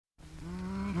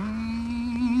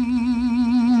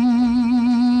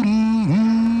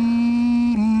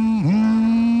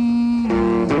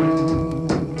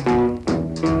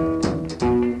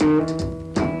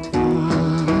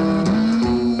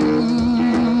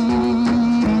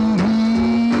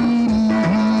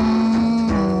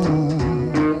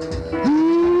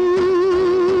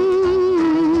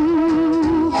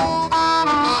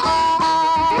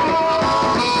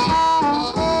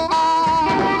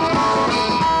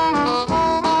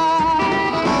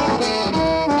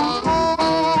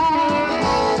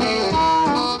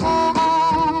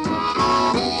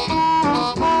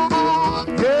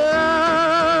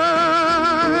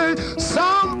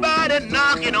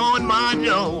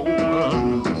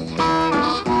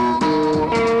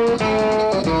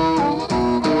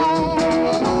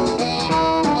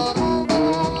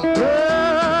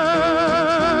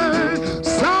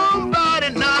Somebody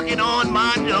knocking on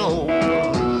my door.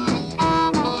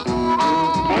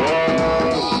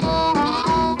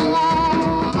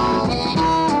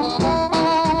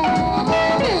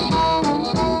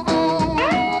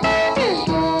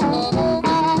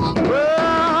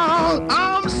 Well,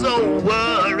 I'm so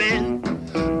worried,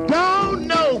 don't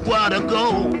know where to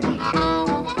go.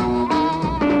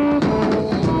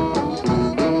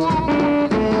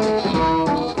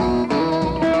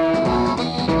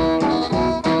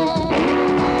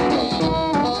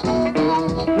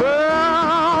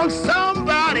 Well,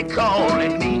 somebody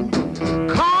calling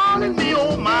me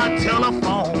on my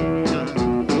telephone.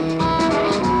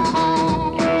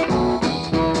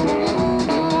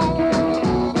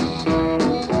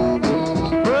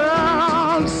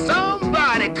 Well,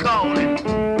 somebody calling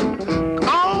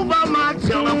over my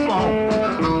telephone.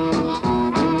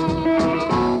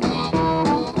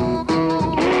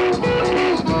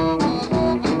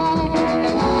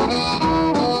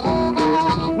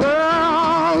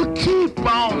 Well, keep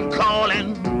on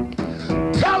calling.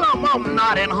 Tell 'em I'm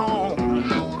not at home.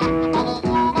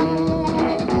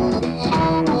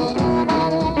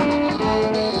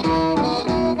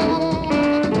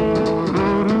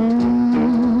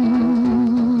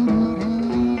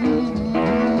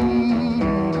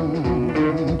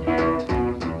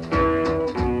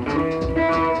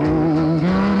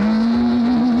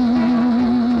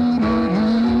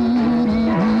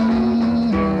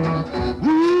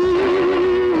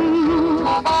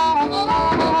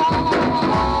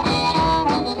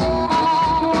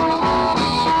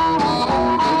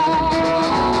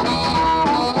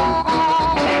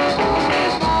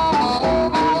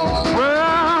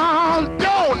 Well,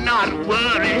 don't not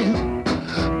worry.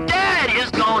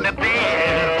 Daddy's gonna be.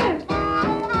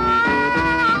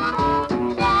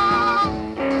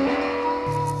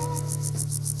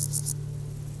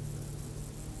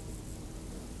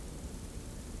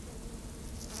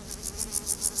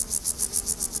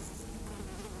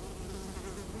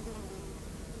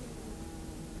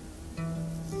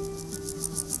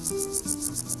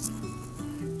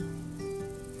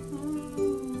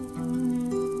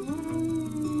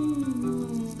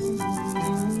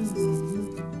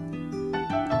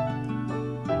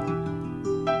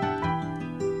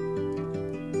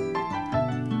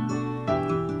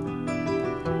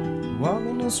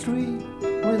 Walking the street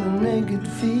with naked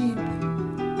feet,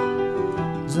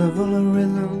 so full of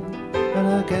rhythm, but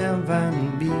I can't find the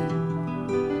beat.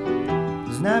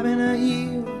 Snapping her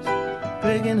heels,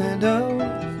 clicking her toes.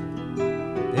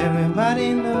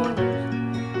 Everybody knows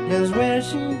that's where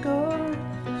she goes.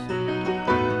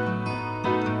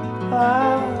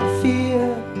 Ah, fear,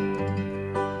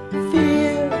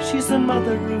 she's the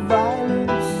mother of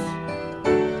violence,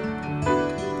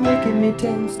 making me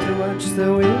tense to watch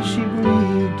the way she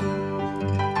breathed.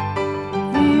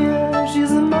 Yeah, she's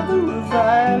the mother of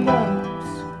violence.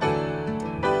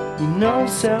 You know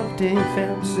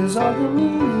self-defense is all you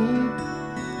need.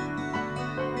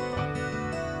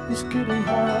 It's getting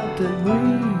hard to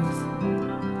breathe.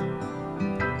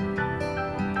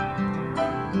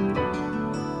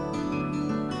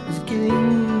 It's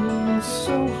getting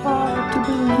so hard to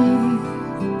believe.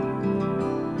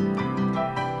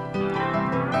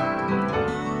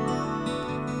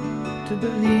 To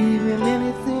believe in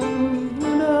anything,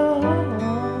 you know.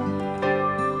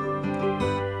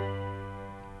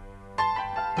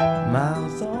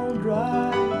 Mouth all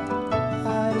dry,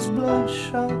 eyes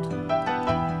bloodshot,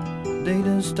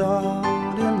 data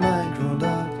starred in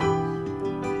microdot.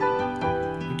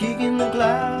 Gig in the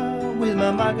cloud with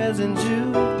my markers and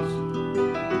shoes.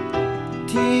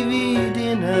 TV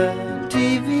dinner,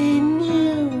 TV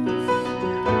news.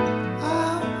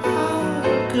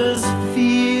 Cause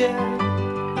fear,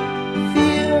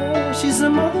 she's the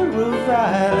mother of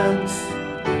violence.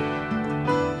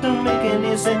 Don't make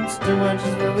any sense to watch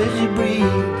the way she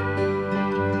breathes.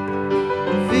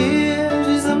 Fear,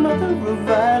 she's the mother of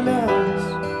violence,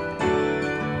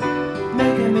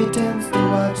 making me tense to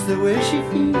watch the way she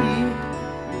feels.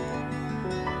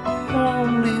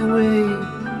 Only way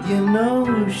you know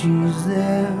she's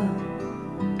there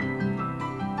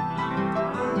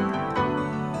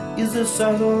is a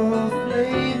subtle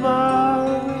flavor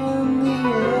in the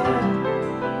air.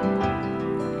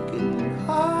 Getting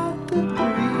hard to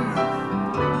breathe,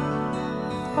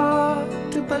 hard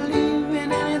to believe in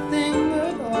anything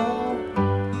at all.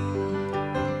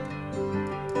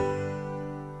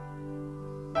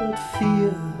 But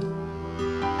fear,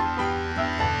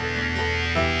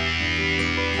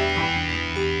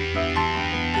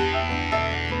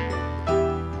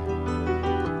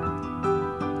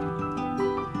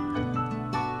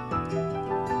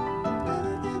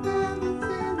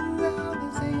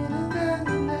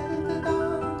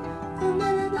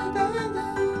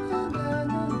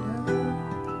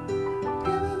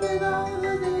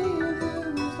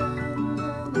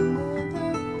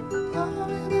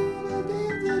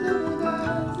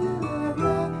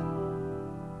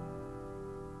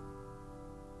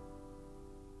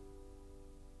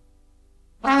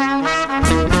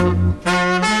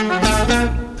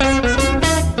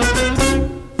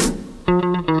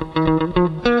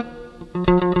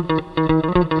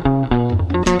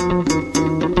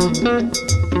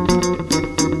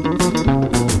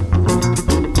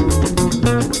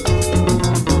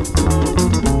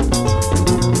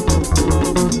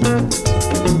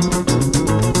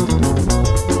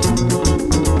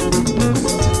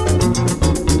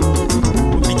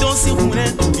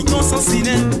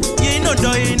 sasine ye no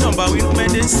doi no ba wi me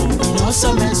des no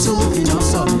so me so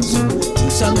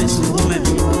me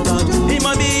e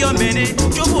ma bi yo mene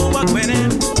jobo wa gbere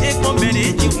e ko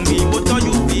mene ji un mi mo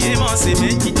toju bi e ma se me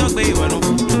ji to gbe wa no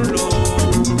lo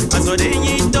aso de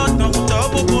yin to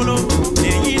bokolo e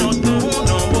yin no to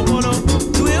no bokolo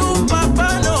tu e o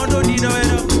papa no do di do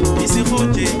era mi se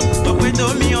foje o pe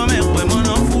to mi o me pe mo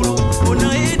no fulu o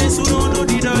na e de su no do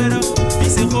di do era mi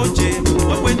se foje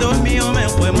o pe to mi o me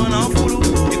pe mo no fulu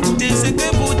écoutez ce que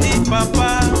vous dites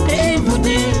papa et vous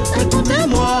dites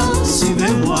écoutez-moi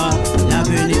suivez-moi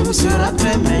l'avenir vous sera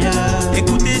très meilleur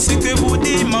écoutez ce que vous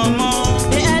dites maman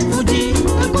et elle vous dit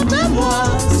écoutez-moi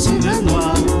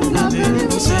suivez-moi l'avenir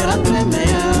vous sera très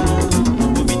meilleur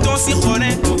oviton si khone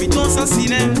oviton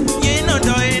sasine ye no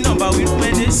do e no ba wi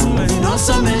me de su me non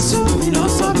so me so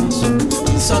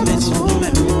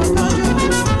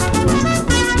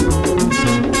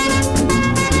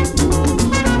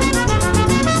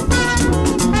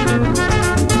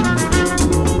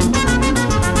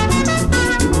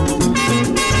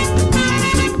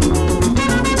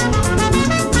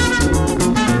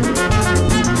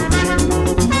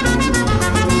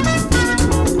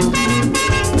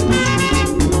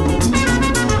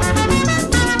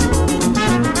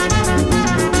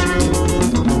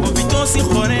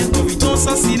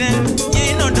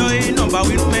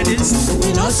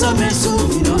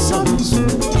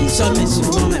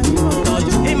me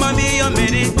e ma bi yo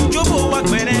mene jobo wa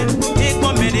gbere e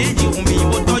ko mene ji un mi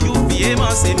mo toju bi e ma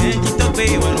se me ji to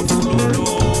gbe wa no fulu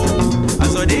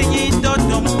aso de yin to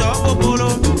bokolo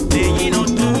de yin no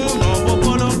to no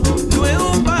bokolo tu e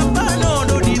o papa no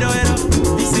do di do era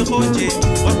mi se hoje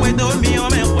wa pe do mi o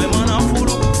me pe mo no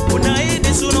fulu una e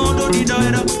de su no do di do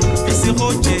era mi se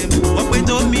hoje wa pe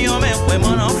do mi o me pe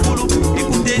mo no fulu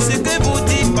écoutez ce que vous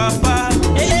dites papa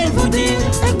et il vous dit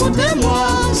écoutez-moi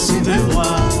suivez-moi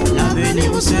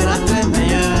l'avenir vous sera très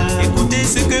meilleur écoutez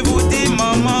ce que vous dites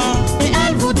maman et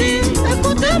elle vous dit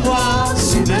écoutez-moi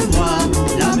suivez-moi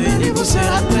l'avenir vous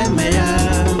sera très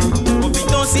meilleur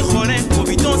oviton si khone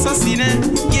oviton sasine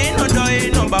ye no do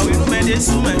e no ba wi me de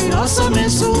su me no so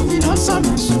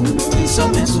me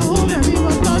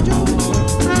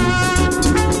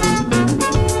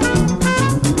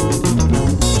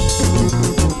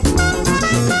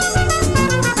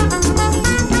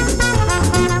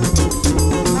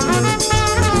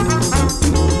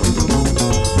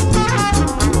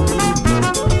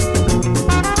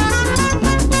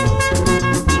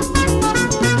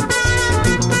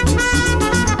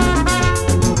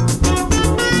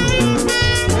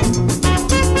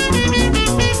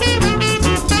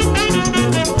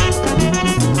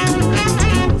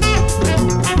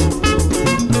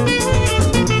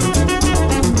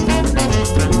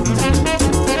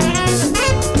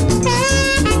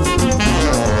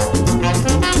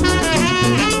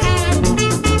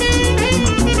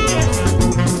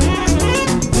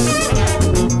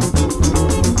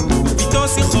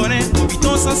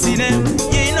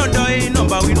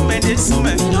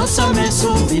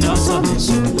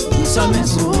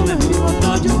mi mo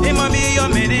toju e ma bi yo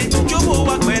mene jobo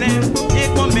wa gbere e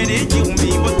ko mene ji un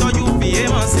mi mo toju bi e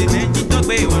ma se me ji to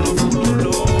gbe wa no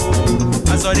fulu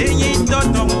aso de yin to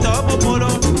bokolo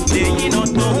de yin no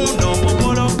to no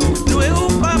bokolo tu e o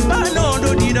papa no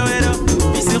do di do era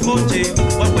mi se hoje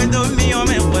wa pe do mi o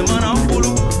me pe mo no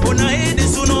fulu una e de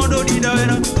su no do di do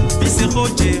era mi se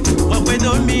hoje wa pe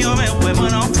do mi o me pe mo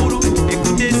no fulu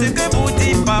écoutez ce que vous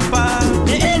dites papa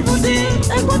et il vous dit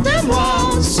écoutez-moi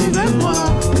suivez-moi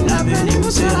l'avenir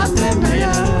vous sera très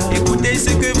meilleur écoutez ce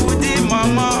que vous dites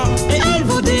maman et elle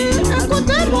vous dit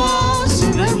écoutez-moi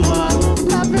suivez-moi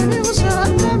l'avenir vous sera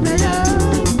très meilleur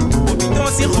oviton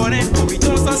si khone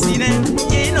oviton sasine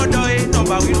ye no do e no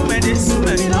ba wi me de su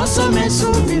me no so me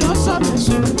mi mo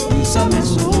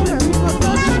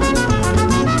toju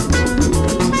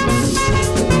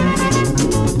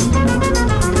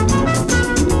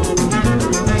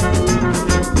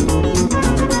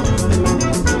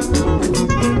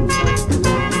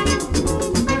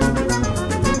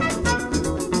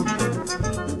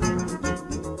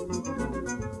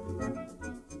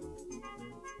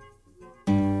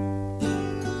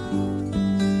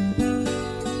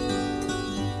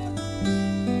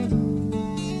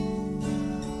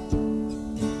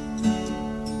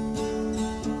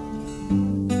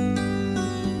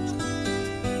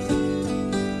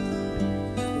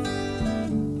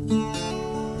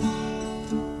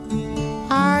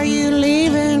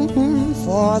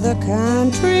for the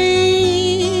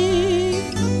country.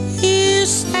 You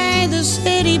say the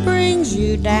city brings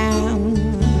you down.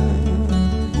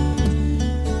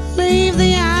 Leave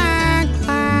the iron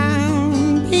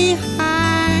clown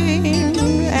behind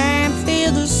and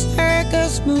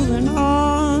circus moving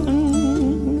on.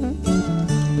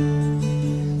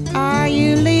 Are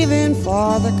you leaving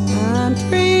for the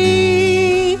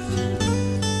country?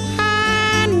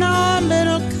 I know a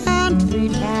little country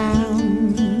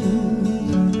town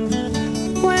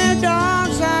where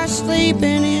dogs are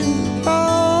sleeping in the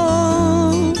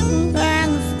road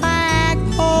and the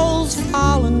flagpole's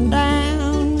falling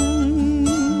down.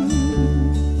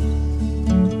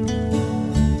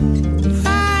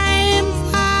 Fine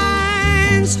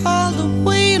vines hold the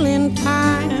wheel in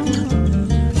time,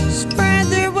 spread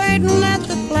their weight and let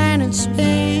the planet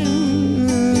spin.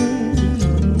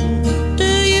 Do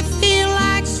you feel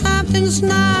like something's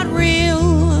not real?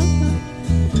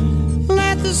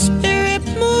 Let the spirit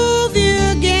move you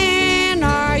again.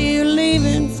 Are you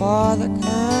leaving for the country?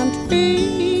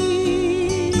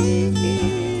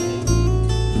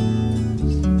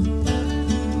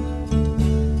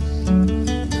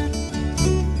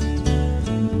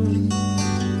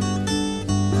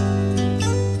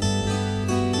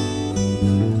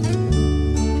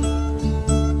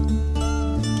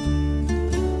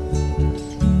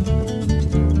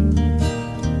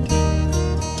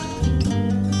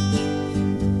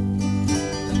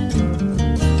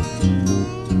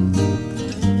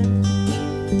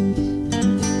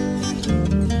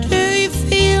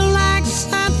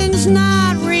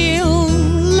 Not real.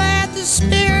 Let the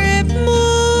spirit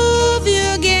move you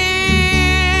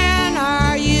again.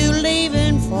 Are you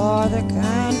leaving for the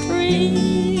country?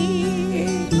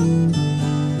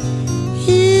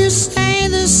 You say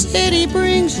the city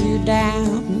brings you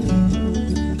down.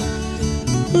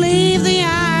 Leave the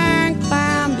iron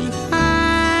clown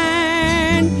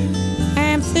behind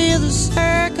and feel the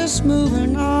circus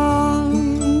moving on.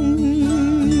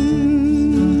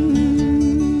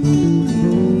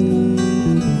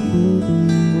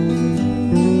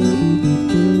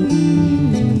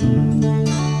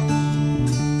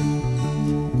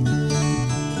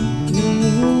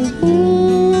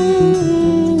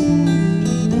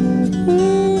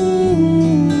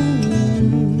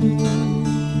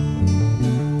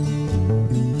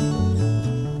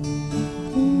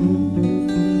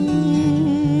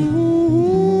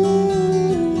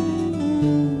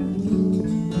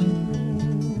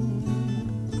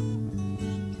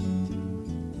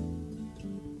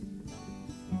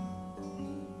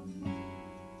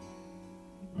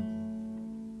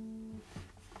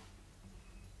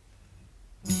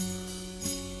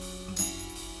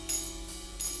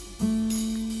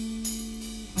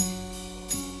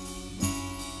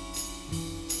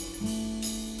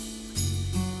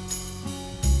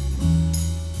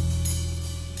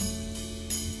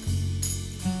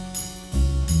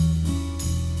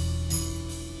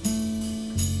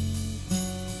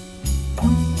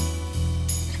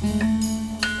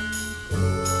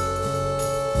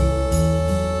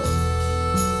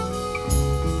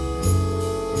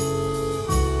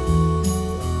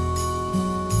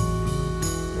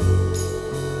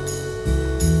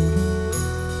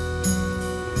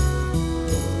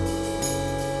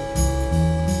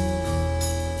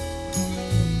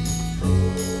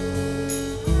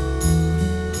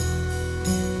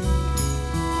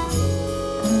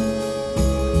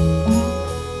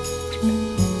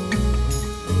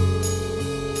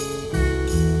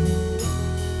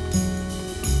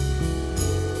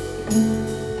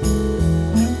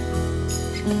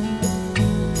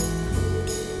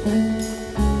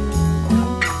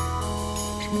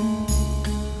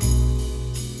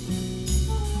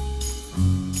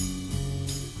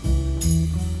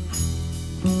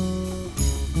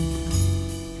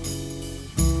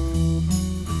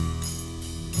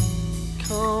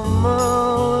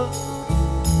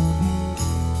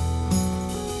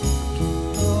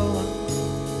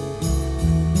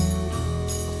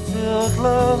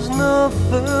 Love's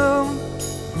nothing,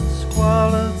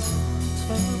 squalid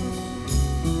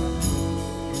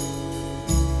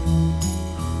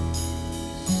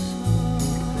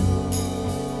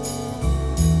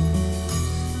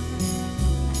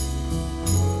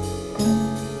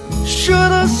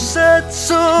should have said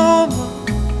someone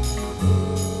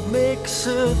makes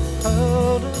it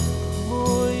harder,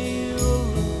 more you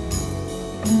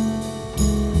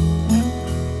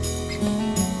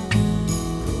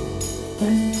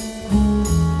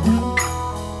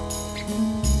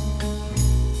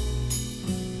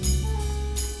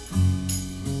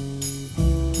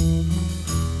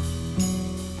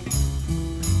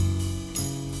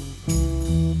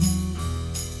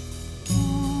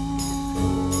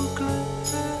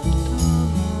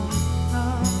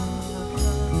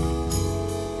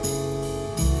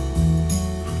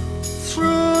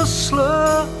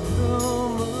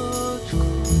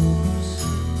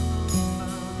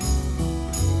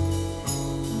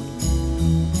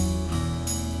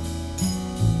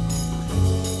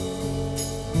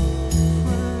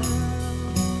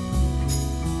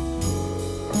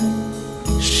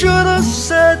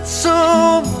said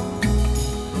so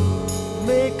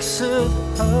makes it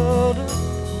harder,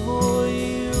 more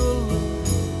you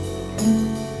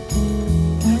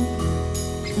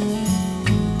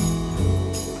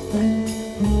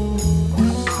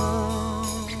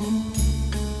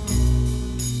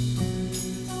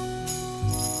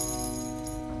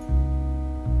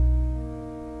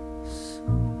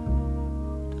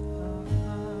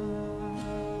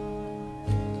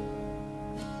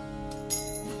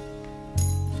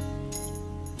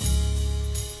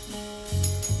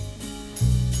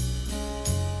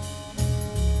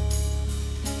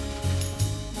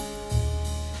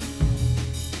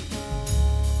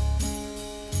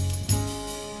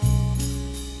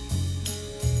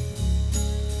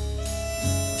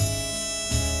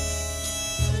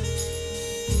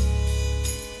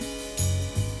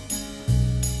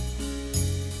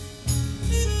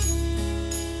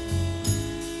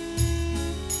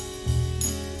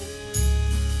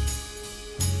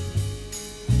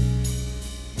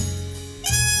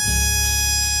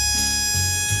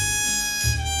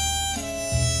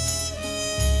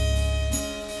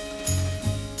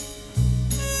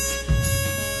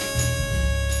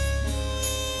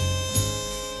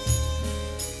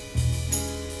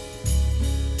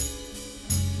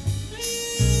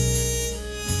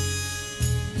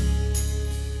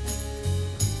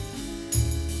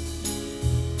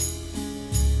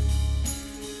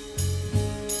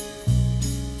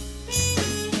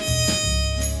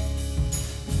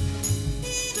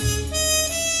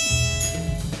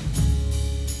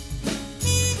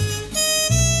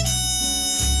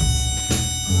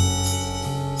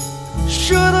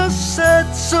should have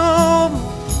said so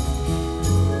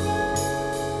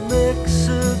makes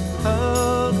it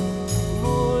hard,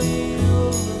 more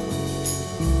you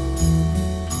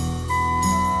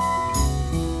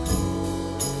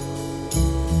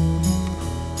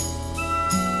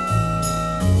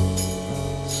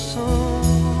so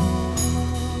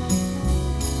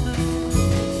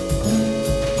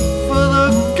for the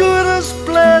goodest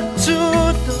bled to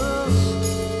dust.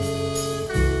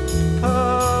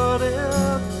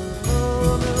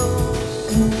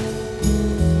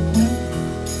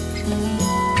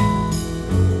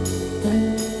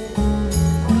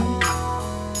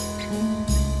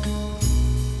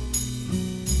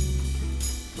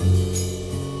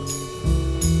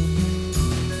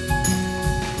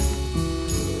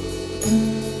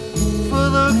 For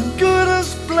the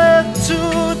goodest bled to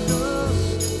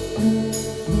dust,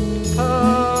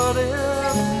 parted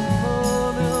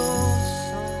on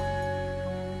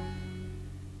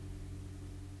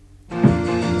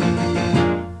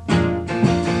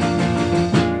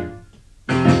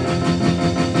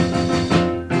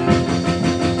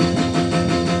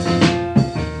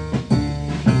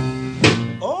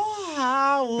oh,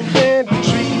 how I've been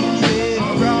treated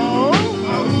wrong.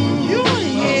 You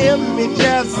hear me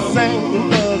just sing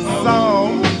the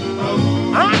song.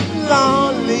 I'm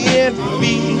lonely and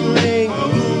feeling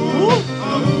blue.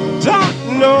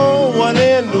 Don't know what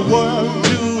in the world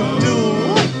to do.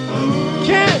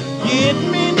 Can't get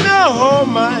me no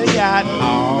money at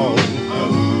all.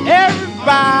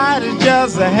 Everybody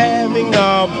just having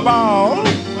a ball.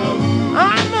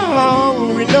 I'm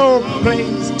hungry, no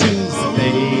place to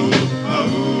stay.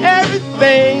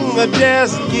 Everything will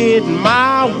just get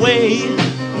my way.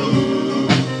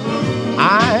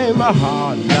 I'm a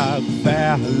hard luck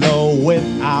fellow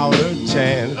without a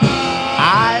chance.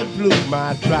 I blew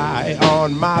my try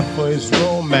on my first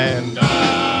romance.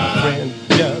 My friend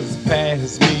just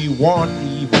passed me, won't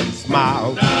even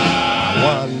smile. I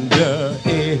wonder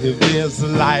if this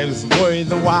life's worth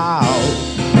the while.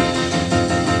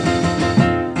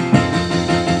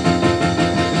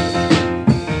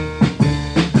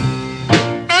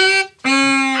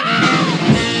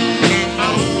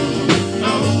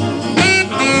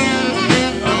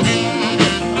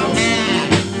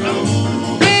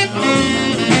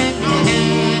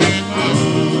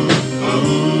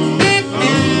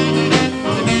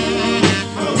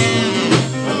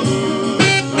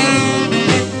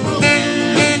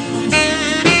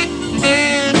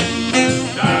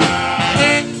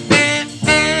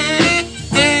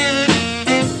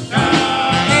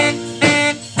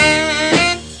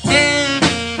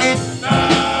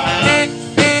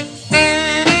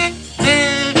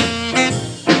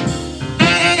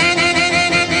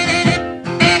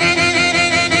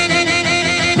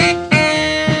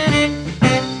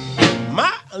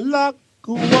 Luck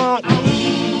won't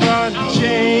even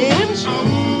change.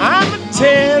 I'ma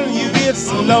tell you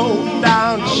it's low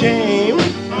down shame.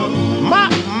 My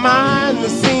mind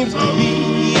seems to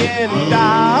be in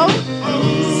doubt.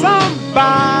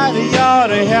 Somebody ought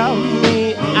to help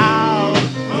me out.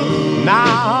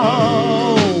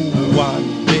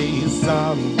 one day,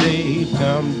 someday,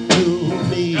 come to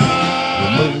me.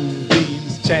 Remove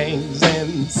these chains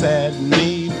and set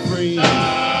me free.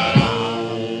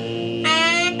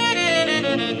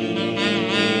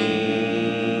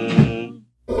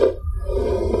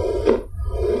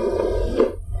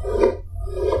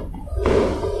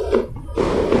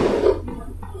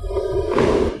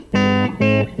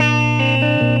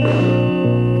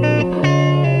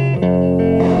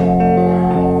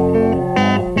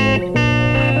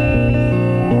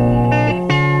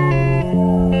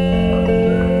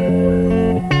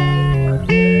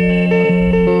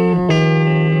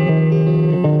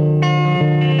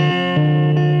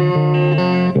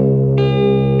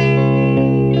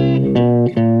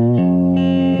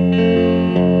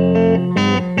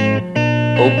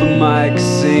 Open mic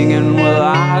singing, well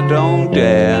I don't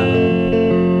dare.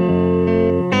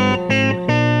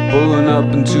 Pulling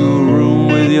up into a room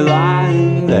with you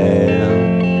lying there.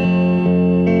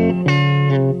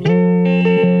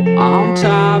 On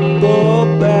top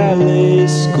of ballet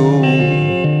school.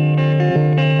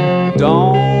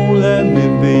 Don't let me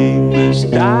be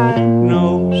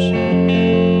misdiagnosed.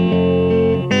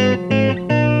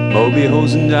 Moby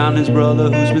hosing down his brother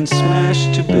who's been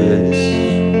smashed to bits.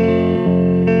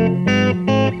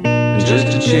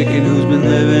 Just a chicken who's been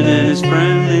living in his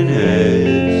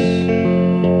friendliness.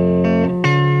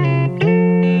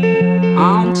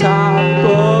 On top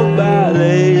of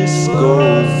ballet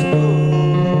school.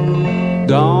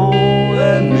 Don't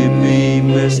let me be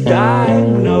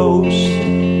misdiagnosed.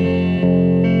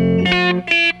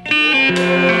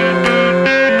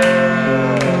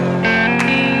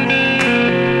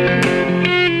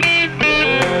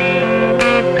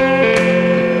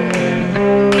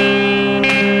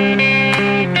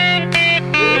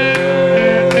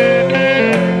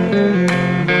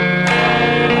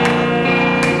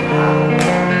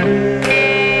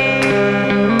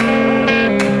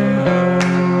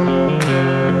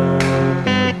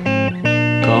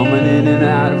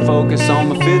 Focus on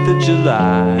the 5th of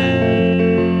July.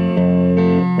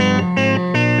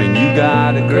 And you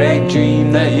got a great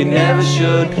dream that you never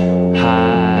should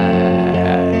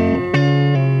hide.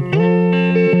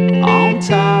 On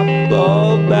top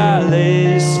of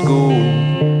ballet school.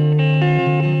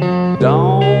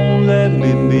 Don't let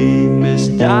me be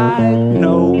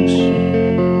misdiagnosed.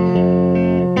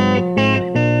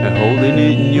 And holding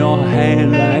it in your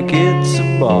hand like it's a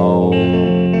ball.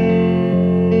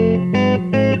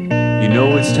 You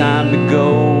know it's time to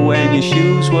go when your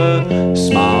shoes were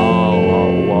small.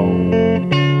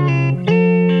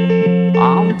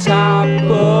 On top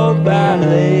of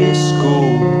ballet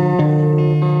school.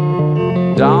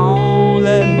 Don't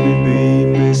let me be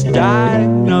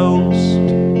misdiagnosed.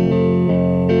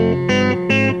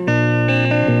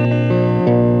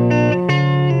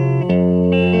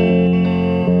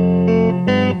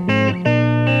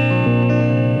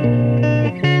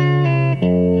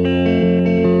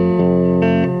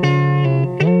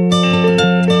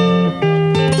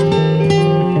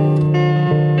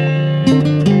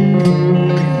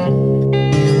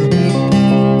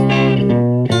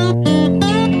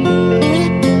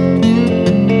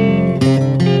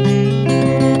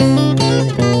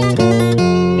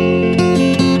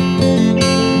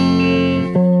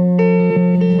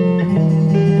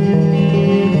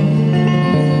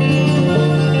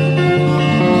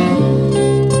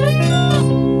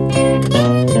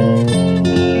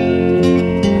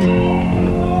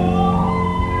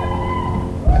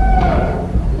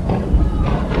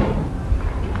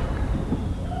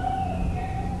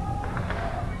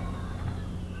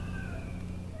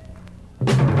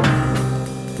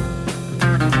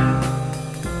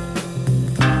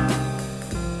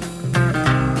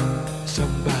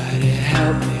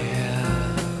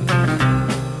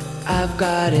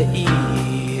 gotta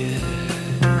eat.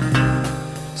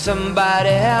 Somebody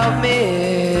help me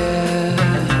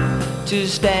to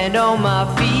stand on my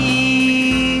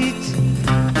feet.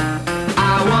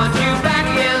 I want you back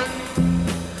again.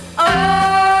 Oh,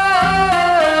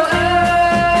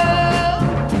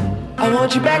 I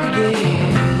want you back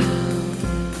again.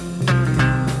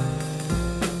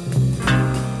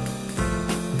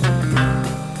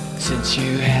 Since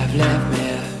you have left me,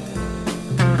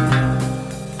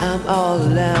 I'm all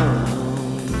alone.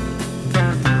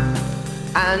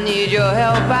 I need your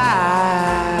help,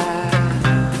 I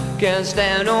can't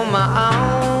stand on my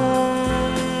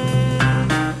own.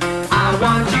 I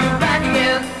want you back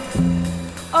again.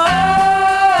 Oh,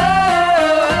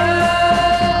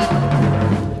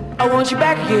 I want you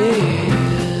back again.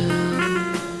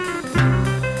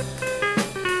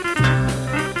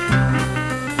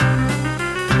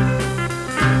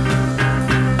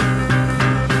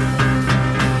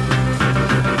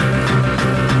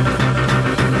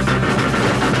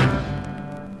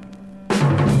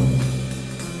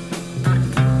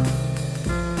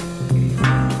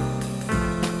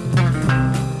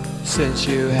 since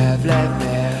you have left me.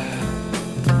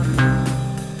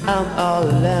 I'm all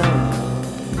alone.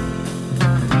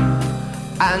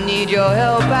 I need your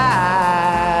help,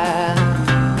 I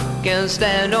can't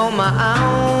stand on my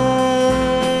own.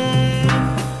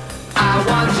 I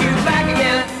want you back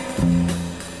again.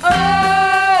 Oh,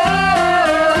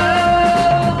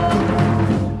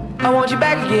 I want you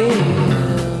back again.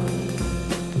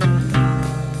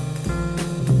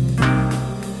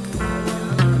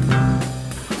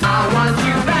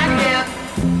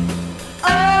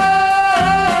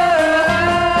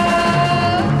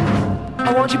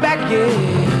 You back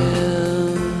again.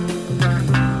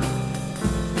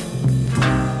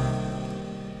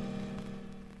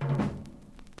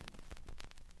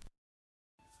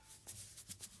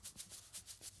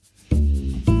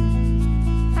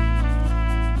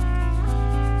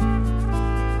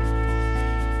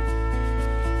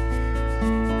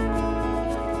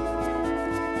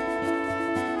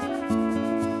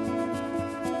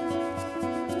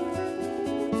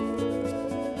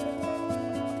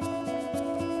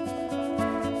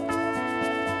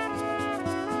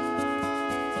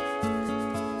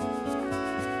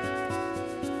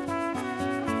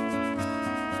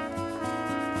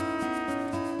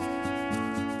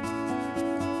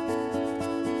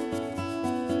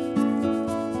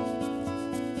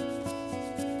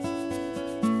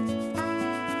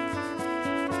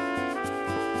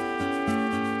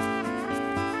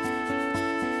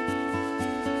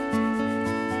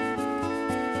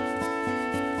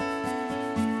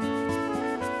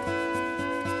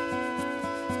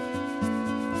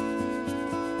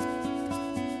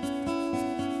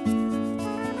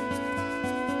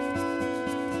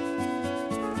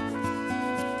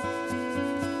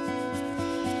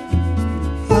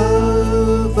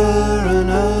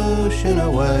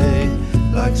 Away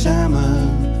like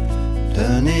salmon,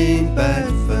 turning back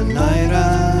for night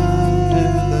round to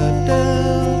the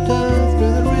delta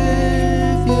through the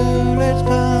rivulets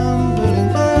tumbling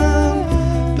down,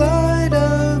 glide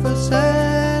over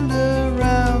sand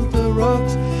around the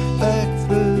rocks, back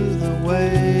through the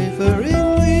wavering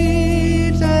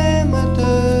weeds and the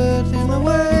dirt in the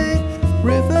way,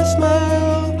 river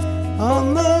smile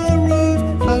on the route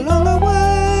along the way.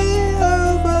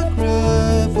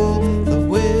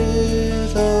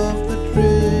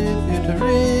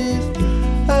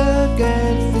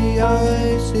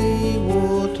 Icy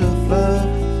water flow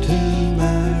to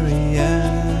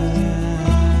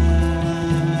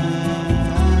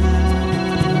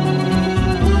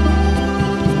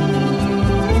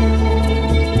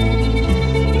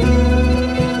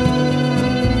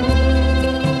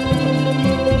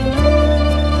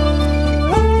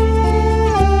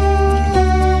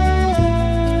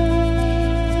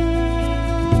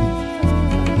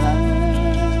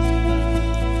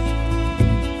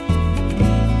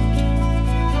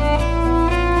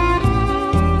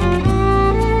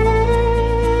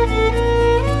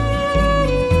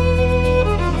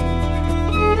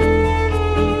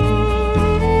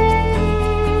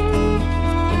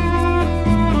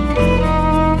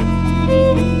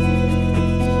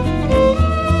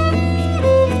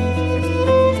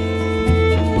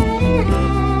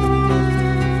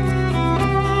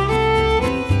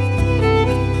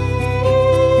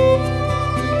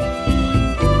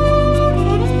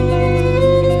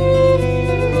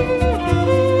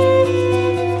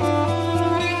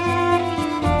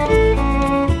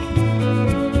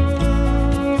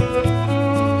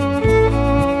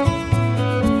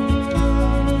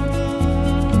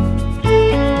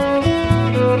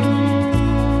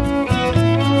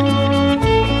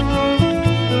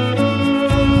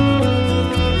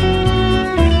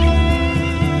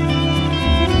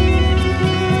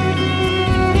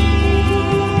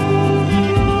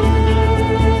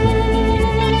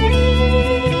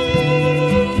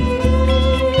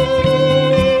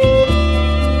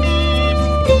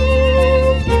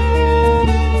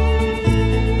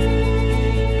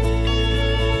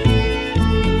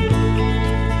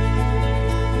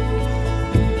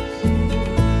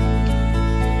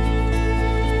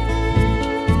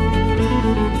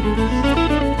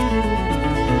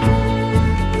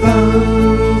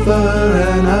over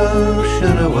an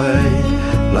ocean away,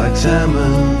 like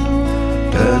salmon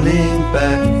turning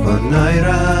back for night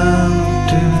round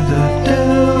to the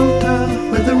delta,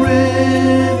 where the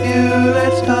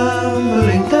rivulets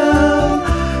tumbling down,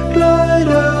 glide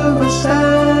over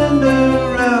sand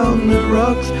around the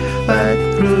rocks, back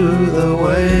through the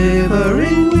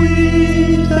wavering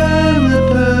weeds and the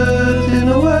dirt in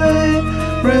a way,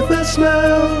 river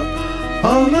smell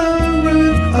on the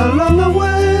route along the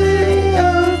way,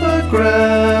 over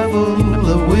gravel,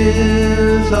 the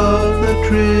whiz of the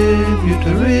tributary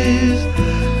laughter is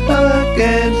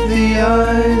against the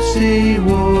icy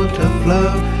water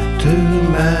flow to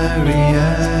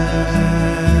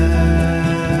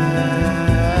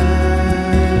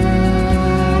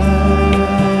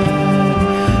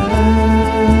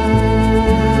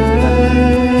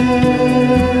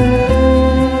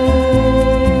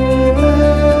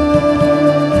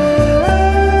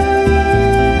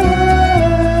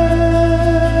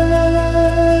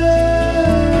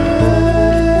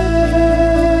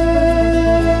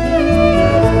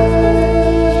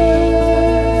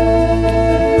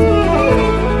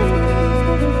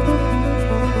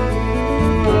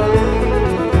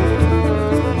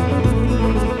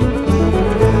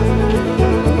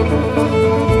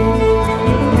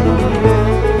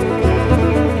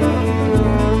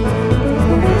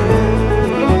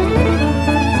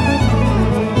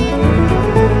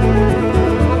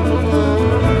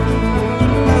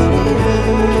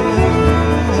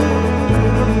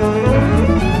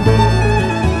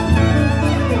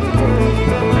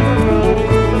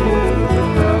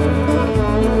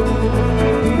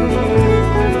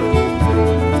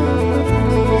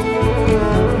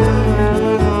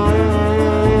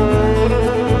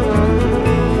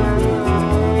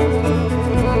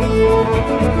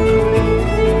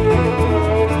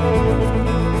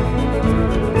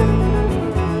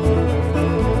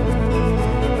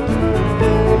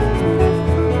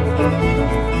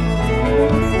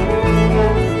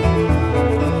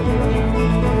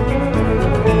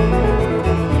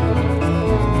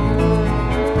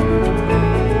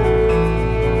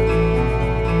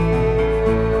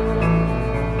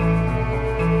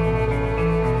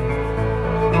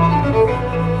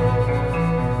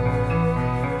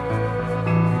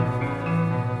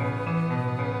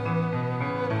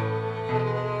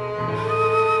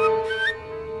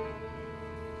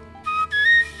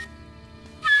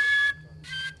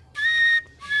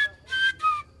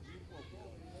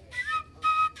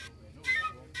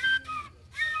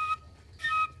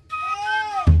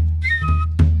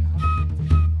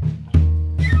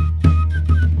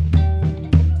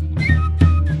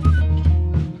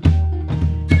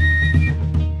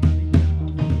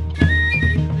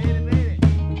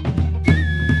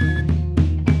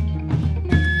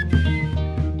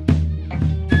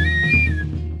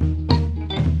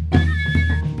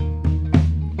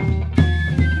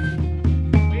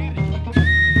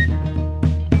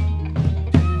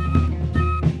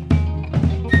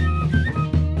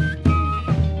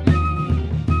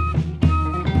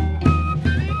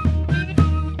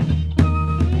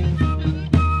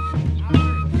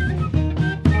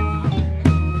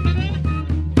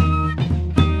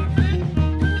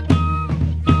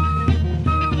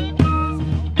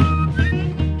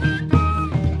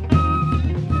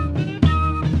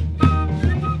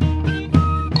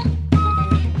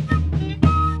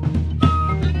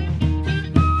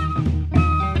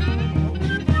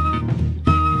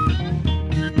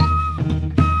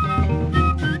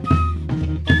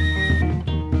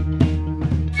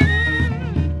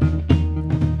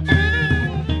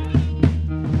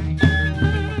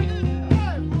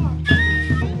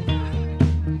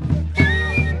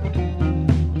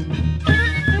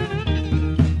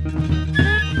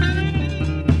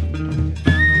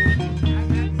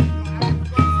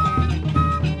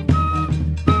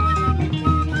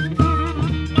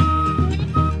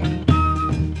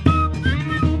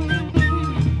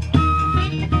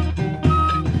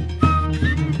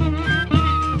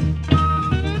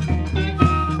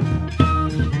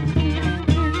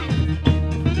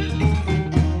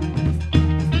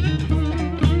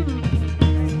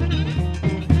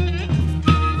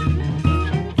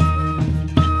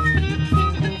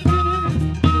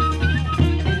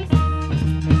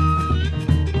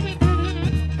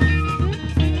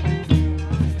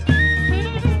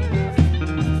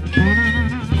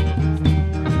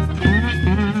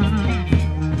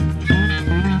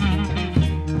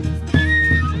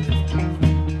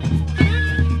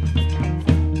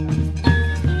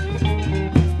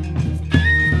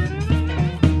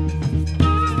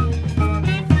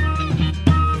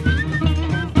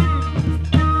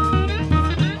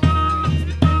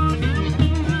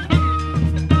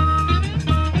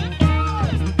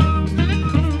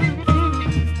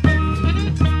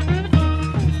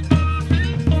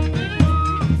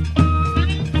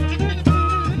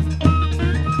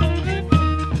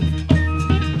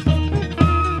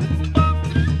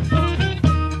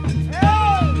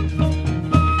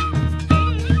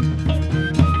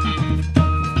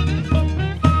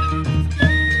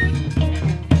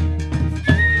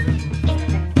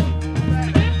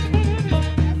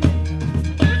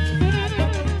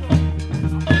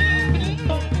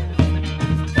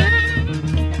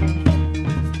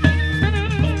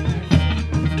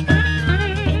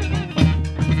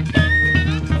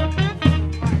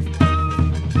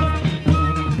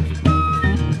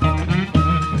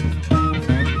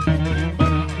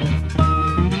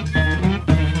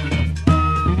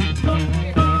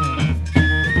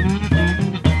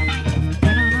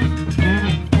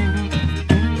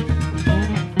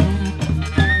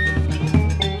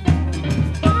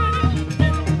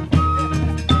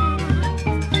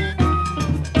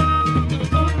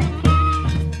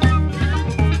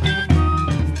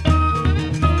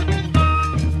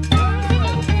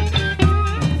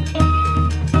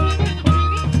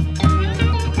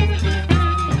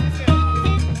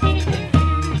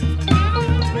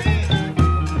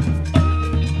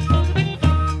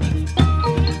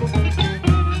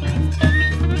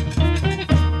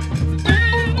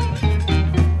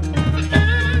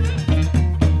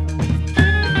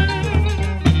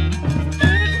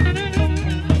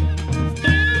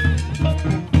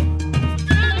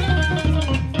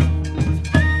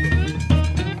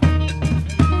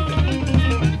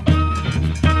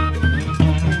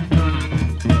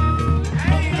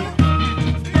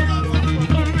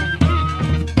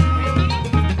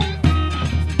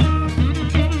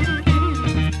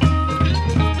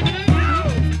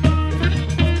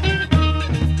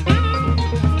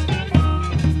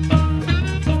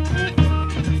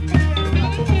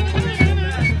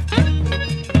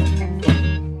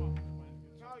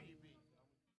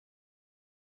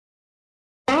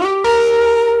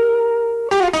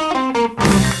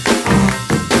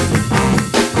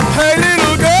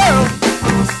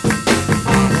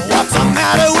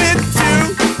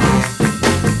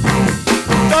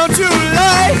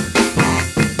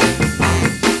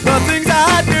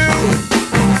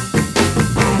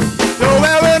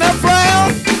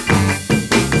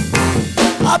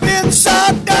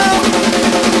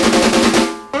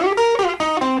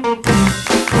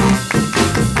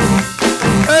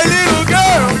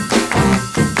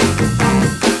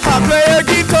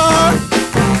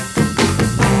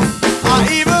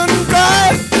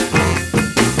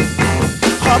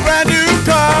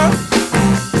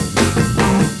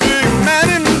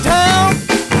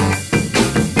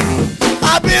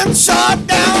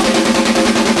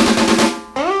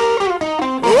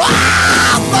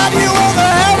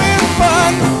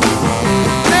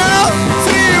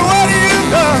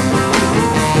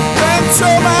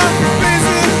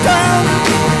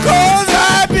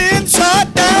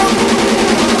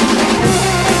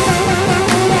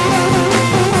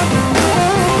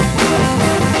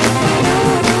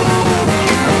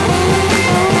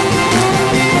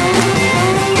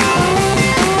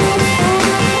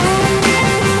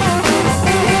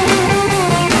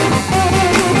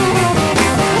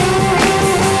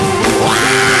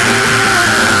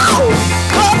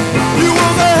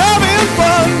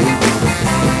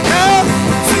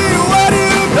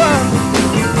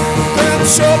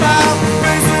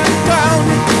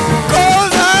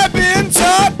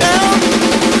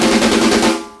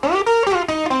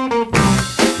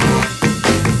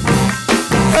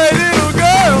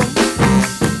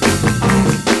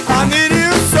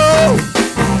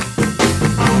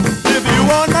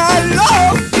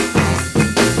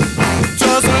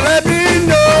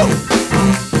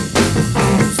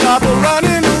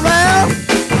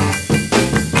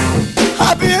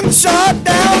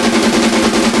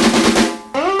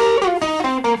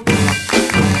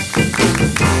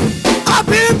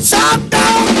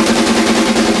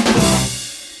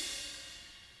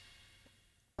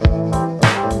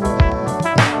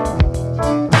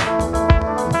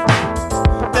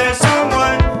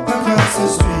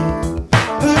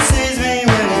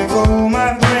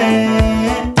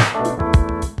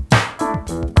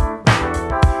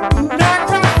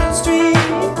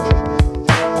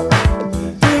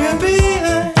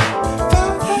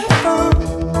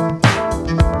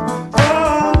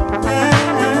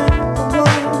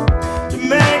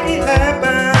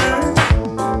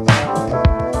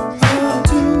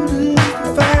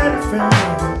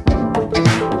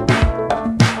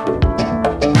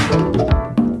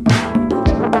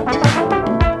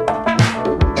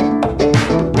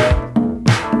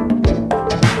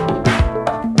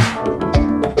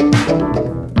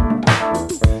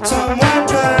Someone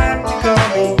tried to call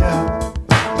me up,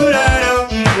 but I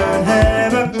don't even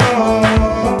have a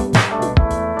phone.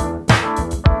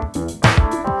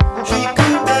 She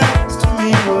could ask to me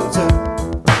what's up,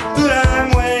 but I'm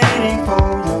waiting for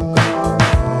your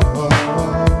call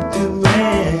to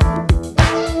end.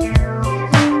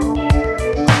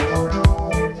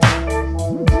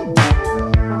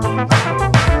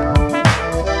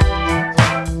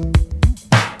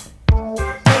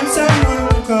 When someone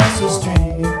across the street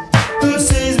who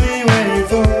sees me waiting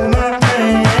for my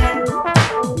friend,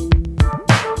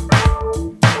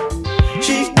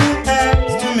 she could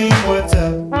ask to me what's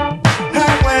up.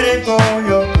 I'm waiting for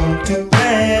your call to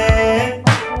end.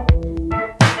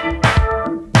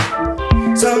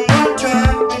 Someone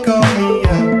tried to call me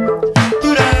up,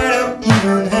 but I don't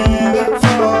even have a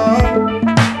phone.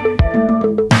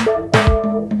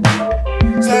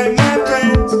 It's like my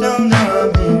friends don't know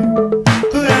I'm here,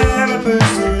 but I'm a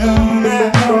person on my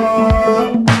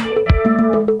own.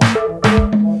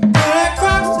 When I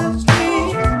cross the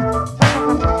street,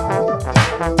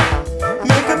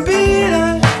 make a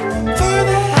beeline for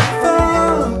that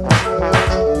phone.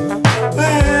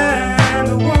 I'm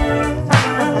the one,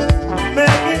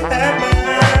 make it happen.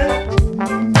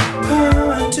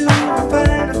 Going to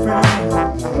find a friend.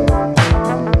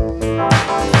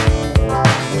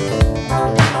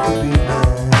 Could be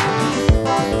mine. To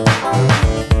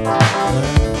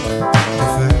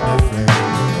find a friend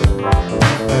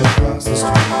across the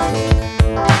street.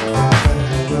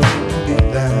 Don't be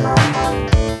blind.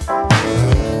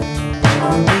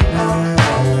 Don't be blind.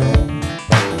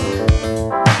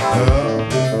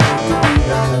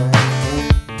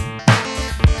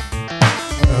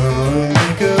 Oh,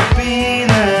 make a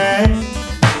beeline.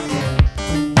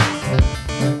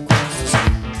 Across the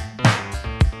street.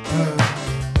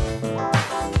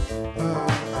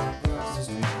 Across the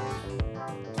street.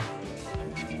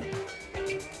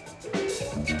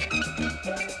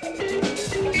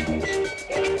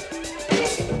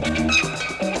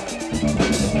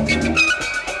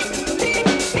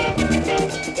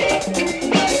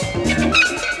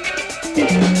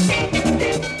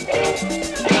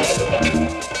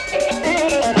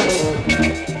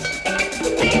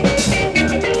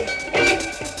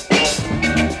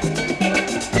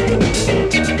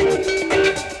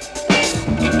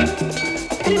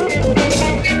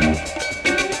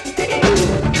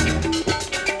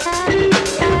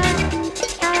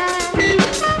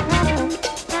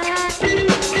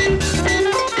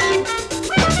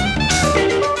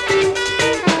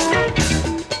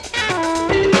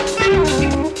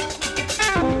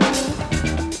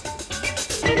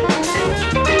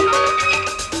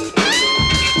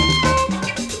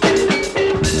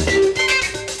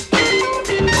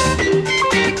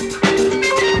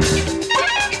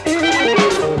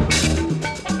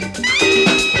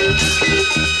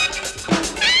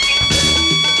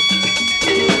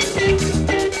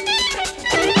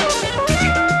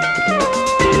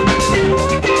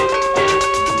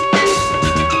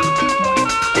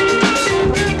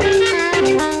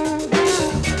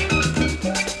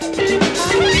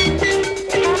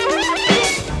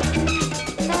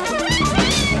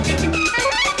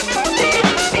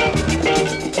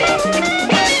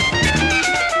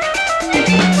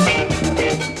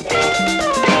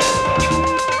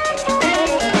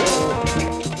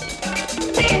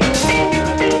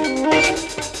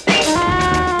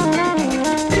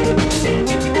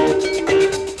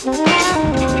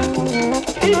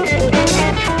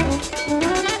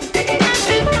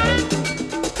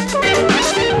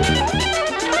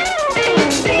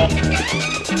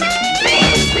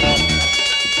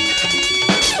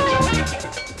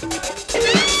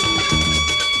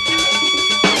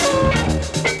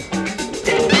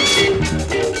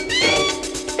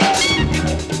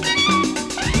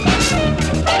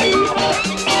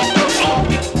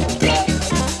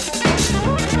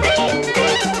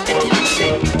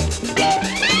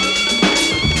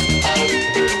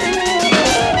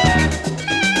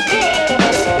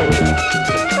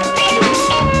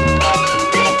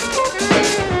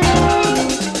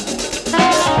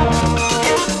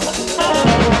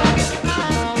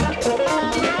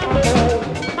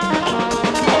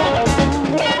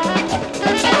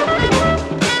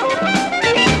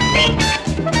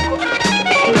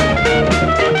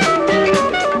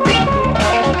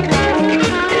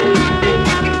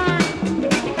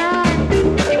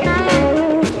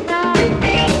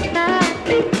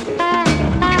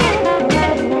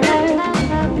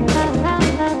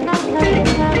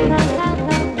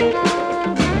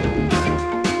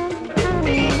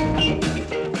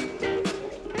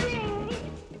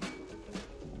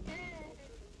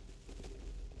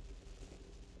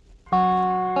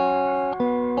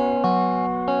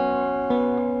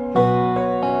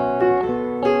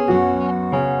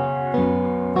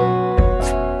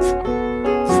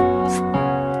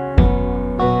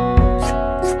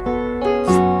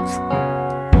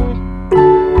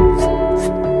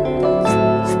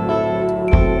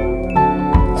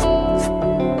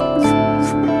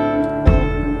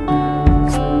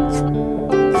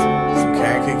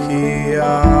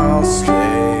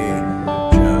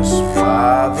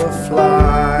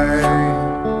 fly.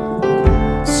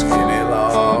 Skinny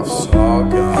lofts all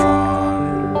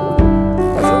gone.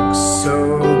 Looks so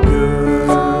good.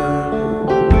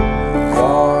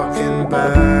 Walking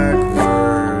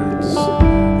backwards.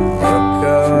 Look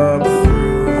up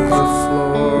through the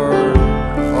floor.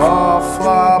 All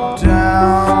flop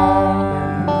down.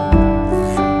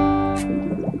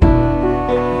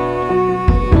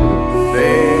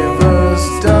 Favors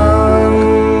done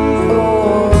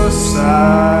for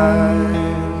size.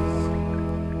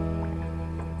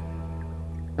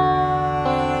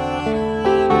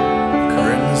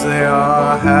 Curtains, they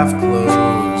are half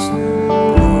closed.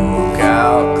 Broke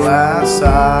out glass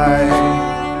eye.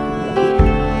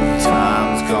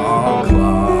 Time's gone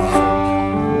clogged.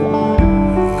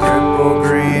 Cripple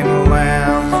green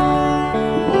lamp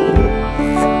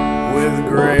with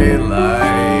gray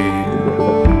light.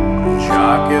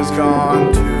 Jock is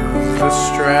gone to the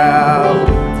strap.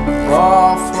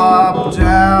 All flop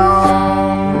down.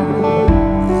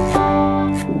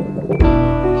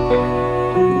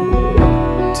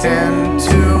 10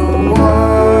 to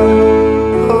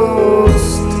 1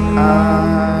 post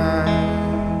time.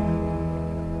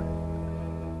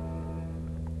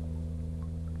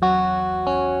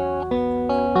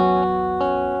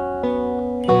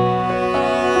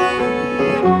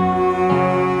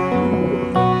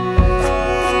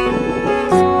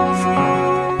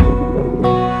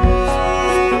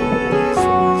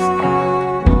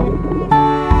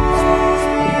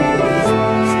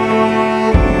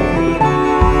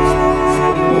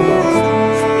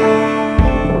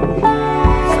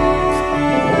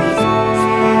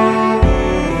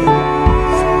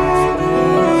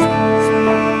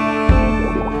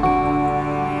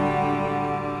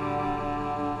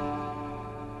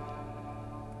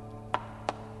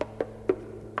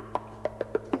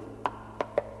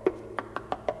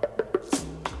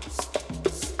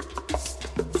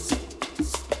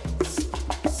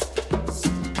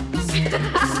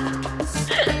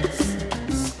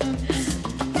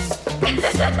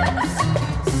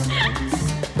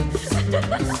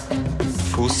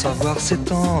 Faut savoir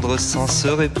s'étendre sans se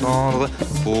répandre,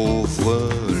 pauvre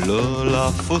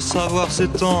Lola. Faut savoir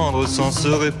s'étendre sans se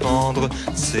répandre,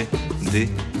 c'est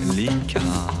délicat.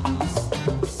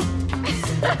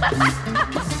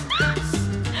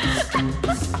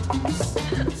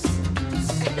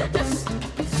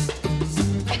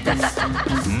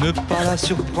 Ne pas la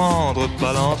surprendre,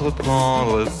 pas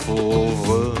l'entreprendre,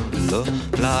 pauvre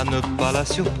Lola. Ne pas la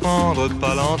surprendre,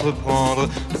 pas l'entreprendre,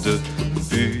 de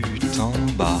but en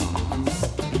bas.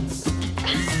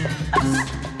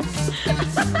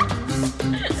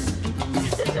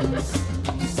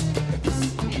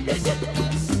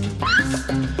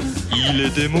 Il est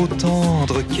des mots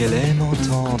tendres qu'elle aime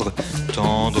entendre.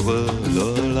 Tendre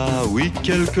Lola, oui,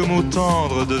 quelques mots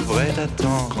tendres devraient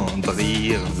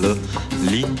attendrir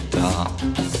Lolita.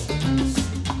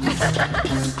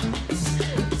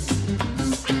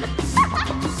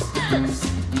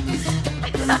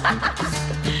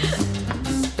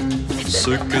 Ce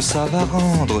que ça va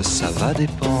rendre, ça va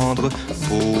dépendre,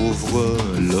 pauvre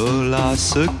Lola.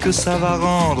 Ce que ça va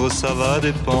rendre, ça va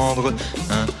dépendre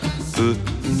un peu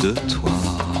de toi.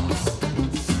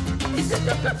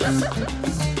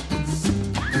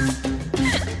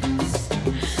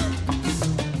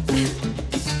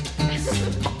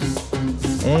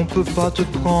 On peut pas te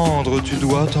prendre, tu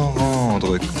dois t'en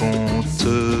rendre compte,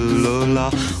 Lola.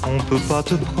 On peut pas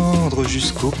te prendre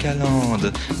jusqu'au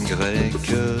calende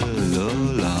grec,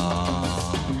 Lola.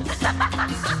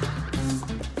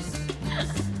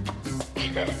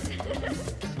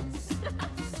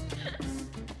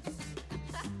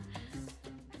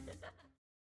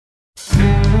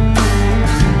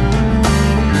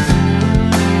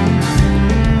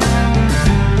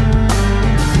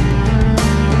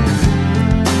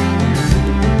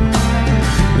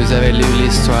 Vous avez lu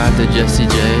l'histoire de Jesse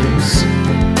James?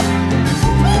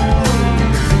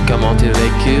 Comment il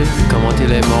vécu? Comment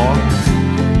il est mort?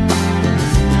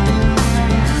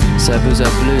 Ça vous a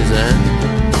plu, hein?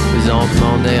 Vous en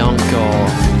demandez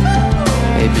encore?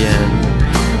 Eh bien,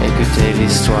 écoutez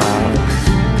l'histoire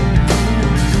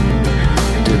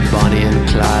de Bonnie and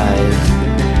Clyde.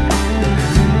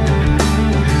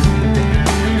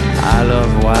 Alors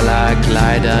voilà,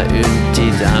 Clyde a une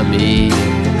petite amie.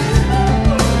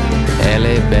 Elle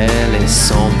est belle et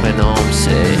son prénom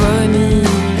c'est Bonnie.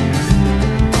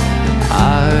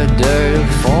 À eux deux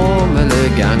forment le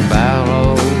gang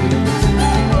Barrow.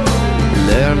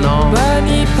 Leur nom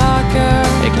Bonnie Parker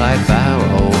et Clyde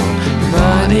Barrow.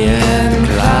 Bonnie and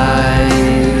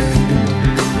Clyde.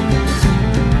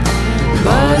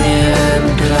 Bonnie and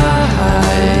Clyde.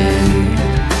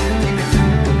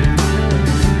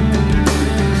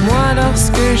 parce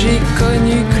que j'ai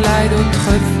connu Clyde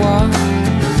autrefois.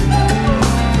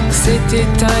 C'était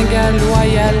un gars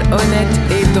loyal, honnête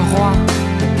et droit.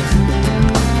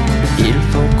 Il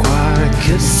faut croire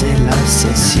que c'est la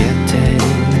société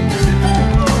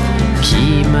qui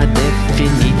m'a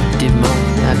définitivement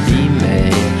abîmé.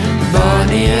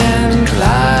 Bonnie and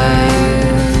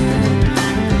Clyde,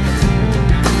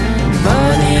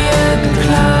 Bonnie and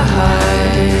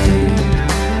Clyde.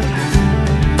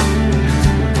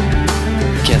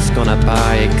 Qu'est-ce qu'on n'a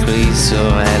pas écrit sur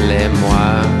elle et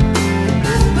moi?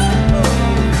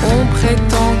 On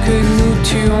prétend que nous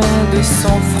tuons de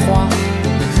sang-froid.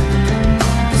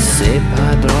 C'est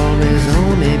pas drôle mais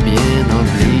on est bien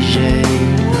obligé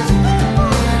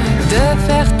de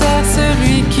faire taire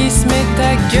celui qui se met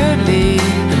à gueuler.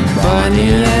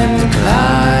 Bonnie and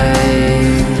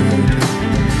Clyde,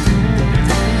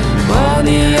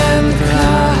 Bonnie and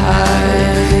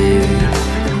Clyde.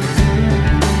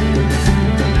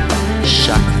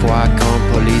 Chaque fois qu'un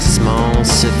policeman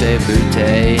se fait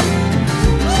buter,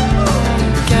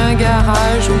 qu'un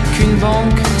garage ou qu'une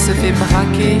banque se fait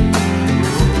braquer,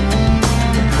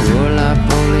 pour la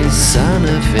police ça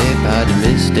ne fait pas de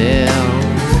mystère.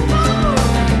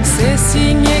 C'est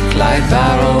signé Clyde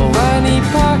Barrow, Bonnie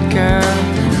Parker,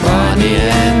 Bonnie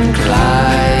and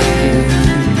Clyde,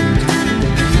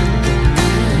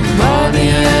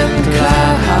 Bonnie and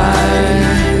Clyde.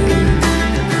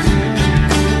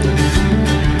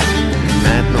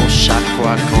 Maintenant chaque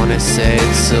fois qu'on essaie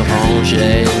de se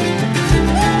ranger,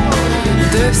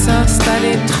 de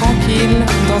s'installer tranquille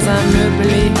dans un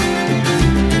meublé,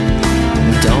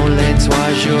 dans les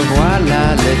toits je vois là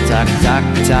le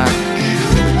tac-tac-tac,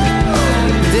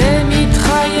 des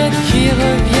mitraillettes qui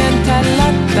reviennent à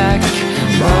l'attaque.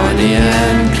 Bonnie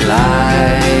and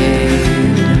Clyde,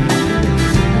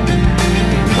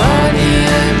 Bonnie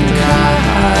and Clyde.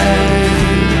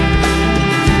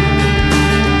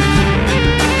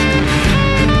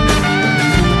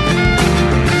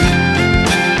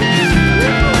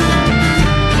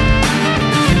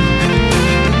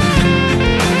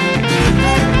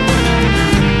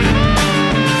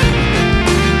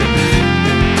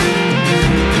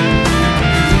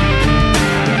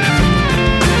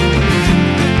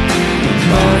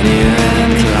 Bonnie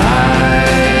and Clyde.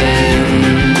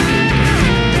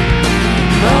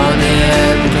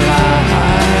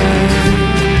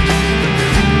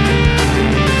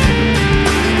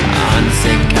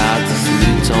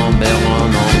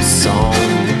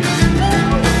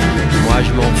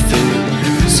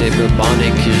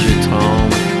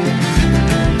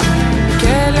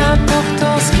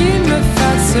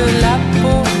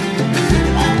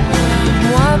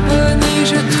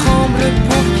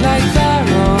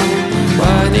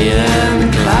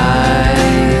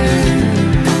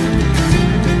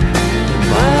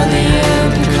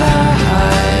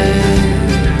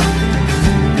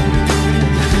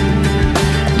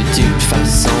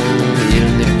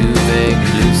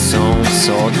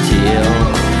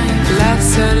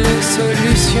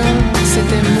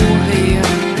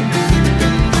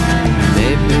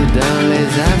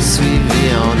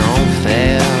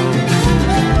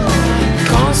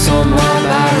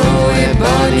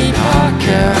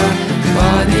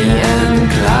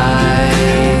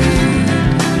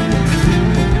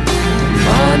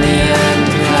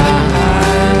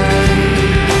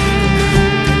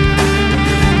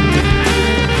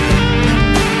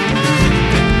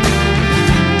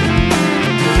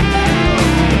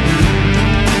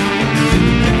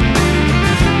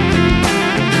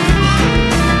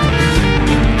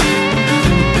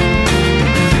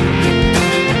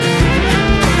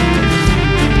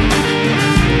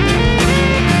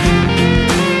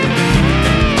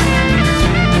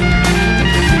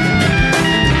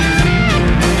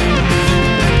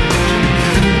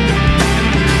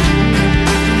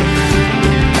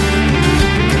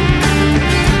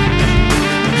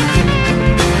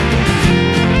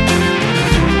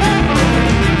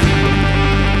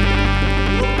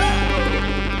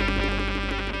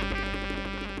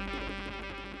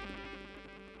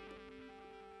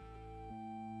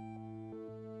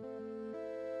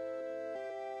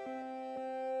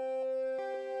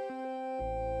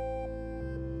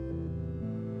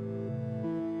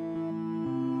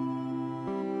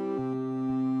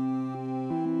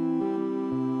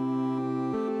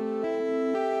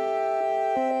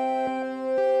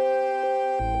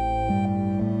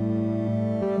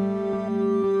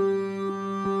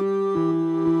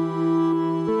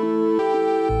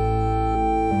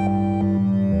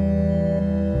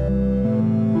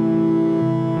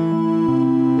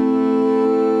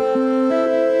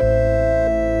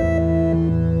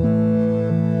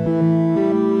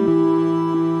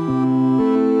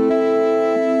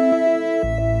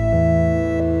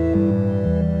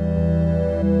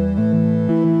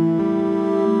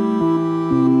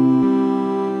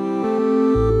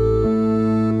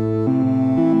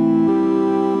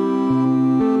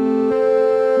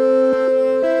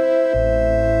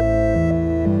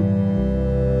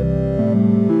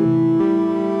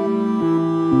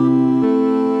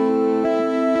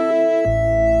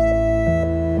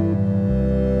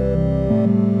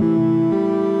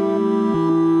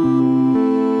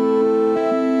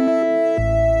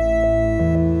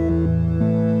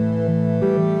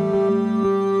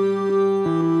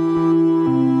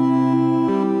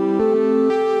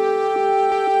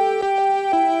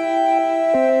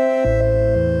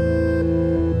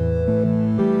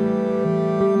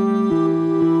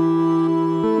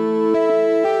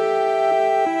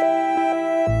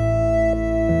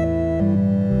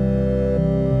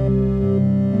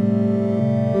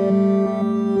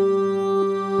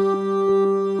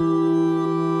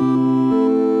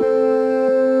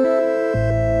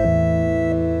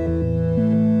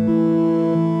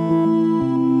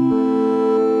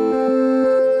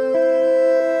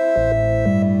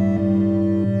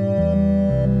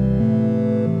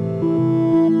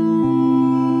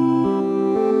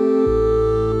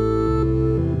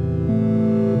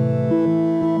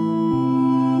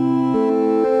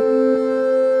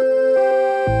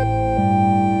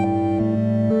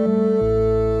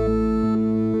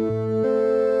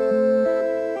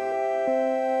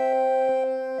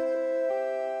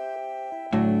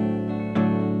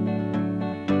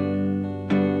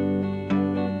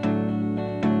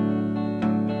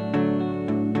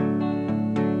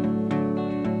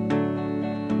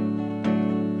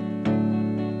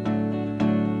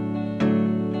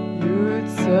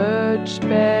 which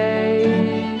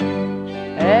bay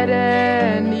at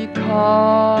any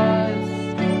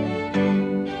cost.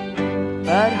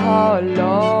 But how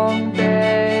long,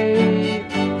 babe,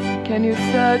 can you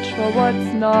search for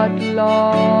what's not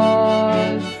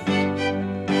lost?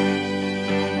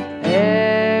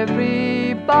 Everybody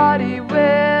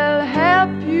will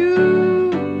help you.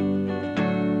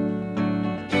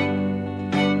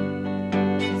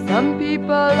 Some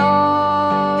people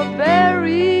are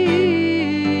very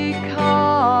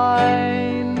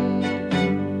kind,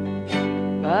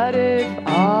 but if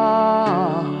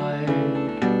I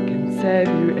can save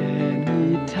you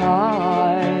any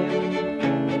time,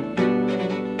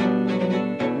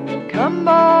 come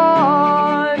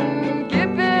on,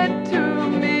 give it to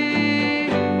me.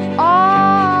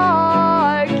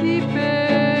 I keep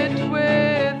it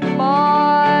with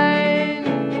mine.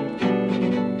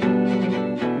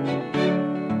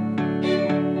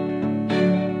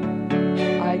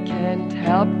 I can't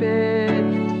help it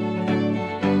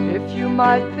if you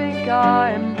might think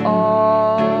I'm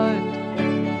odd.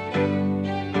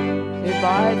 If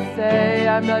I say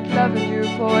I'm not loving you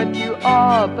for what you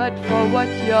are, but for what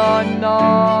you're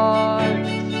not.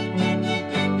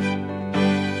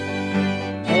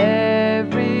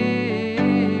 Everybody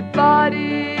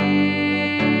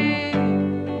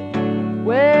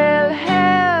will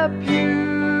help you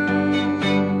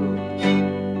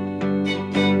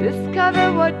discover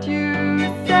what you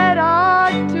set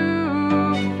out to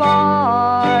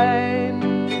find.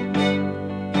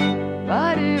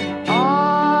 But if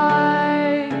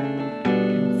I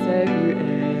can save you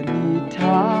any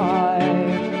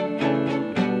time,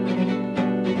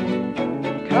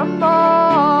 come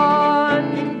on,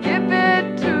 give it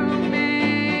to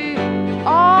me.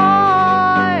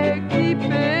 I keep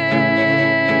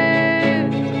it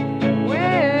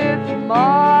with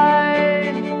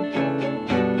mine.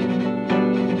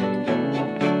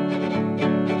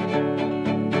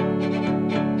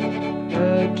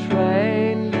 The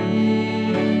train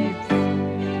leaves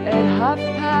at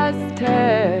 10:30,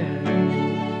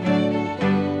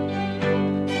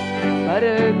 but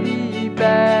I'll be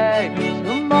back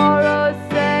tomorrow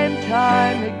same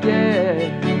time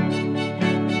again.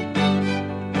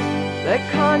 The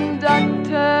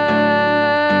conductor,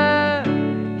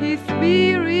 he's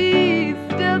weary,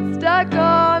 still stuck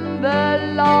on the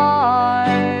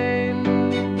line.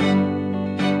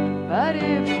 But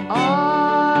if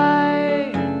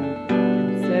I can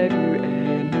save you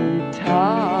any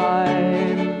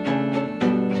time,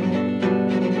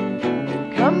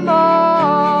 come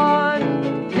on,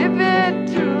 give it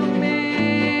to me.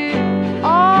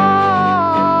 I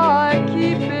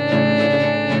keep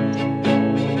it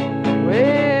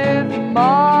with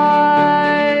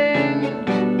mine.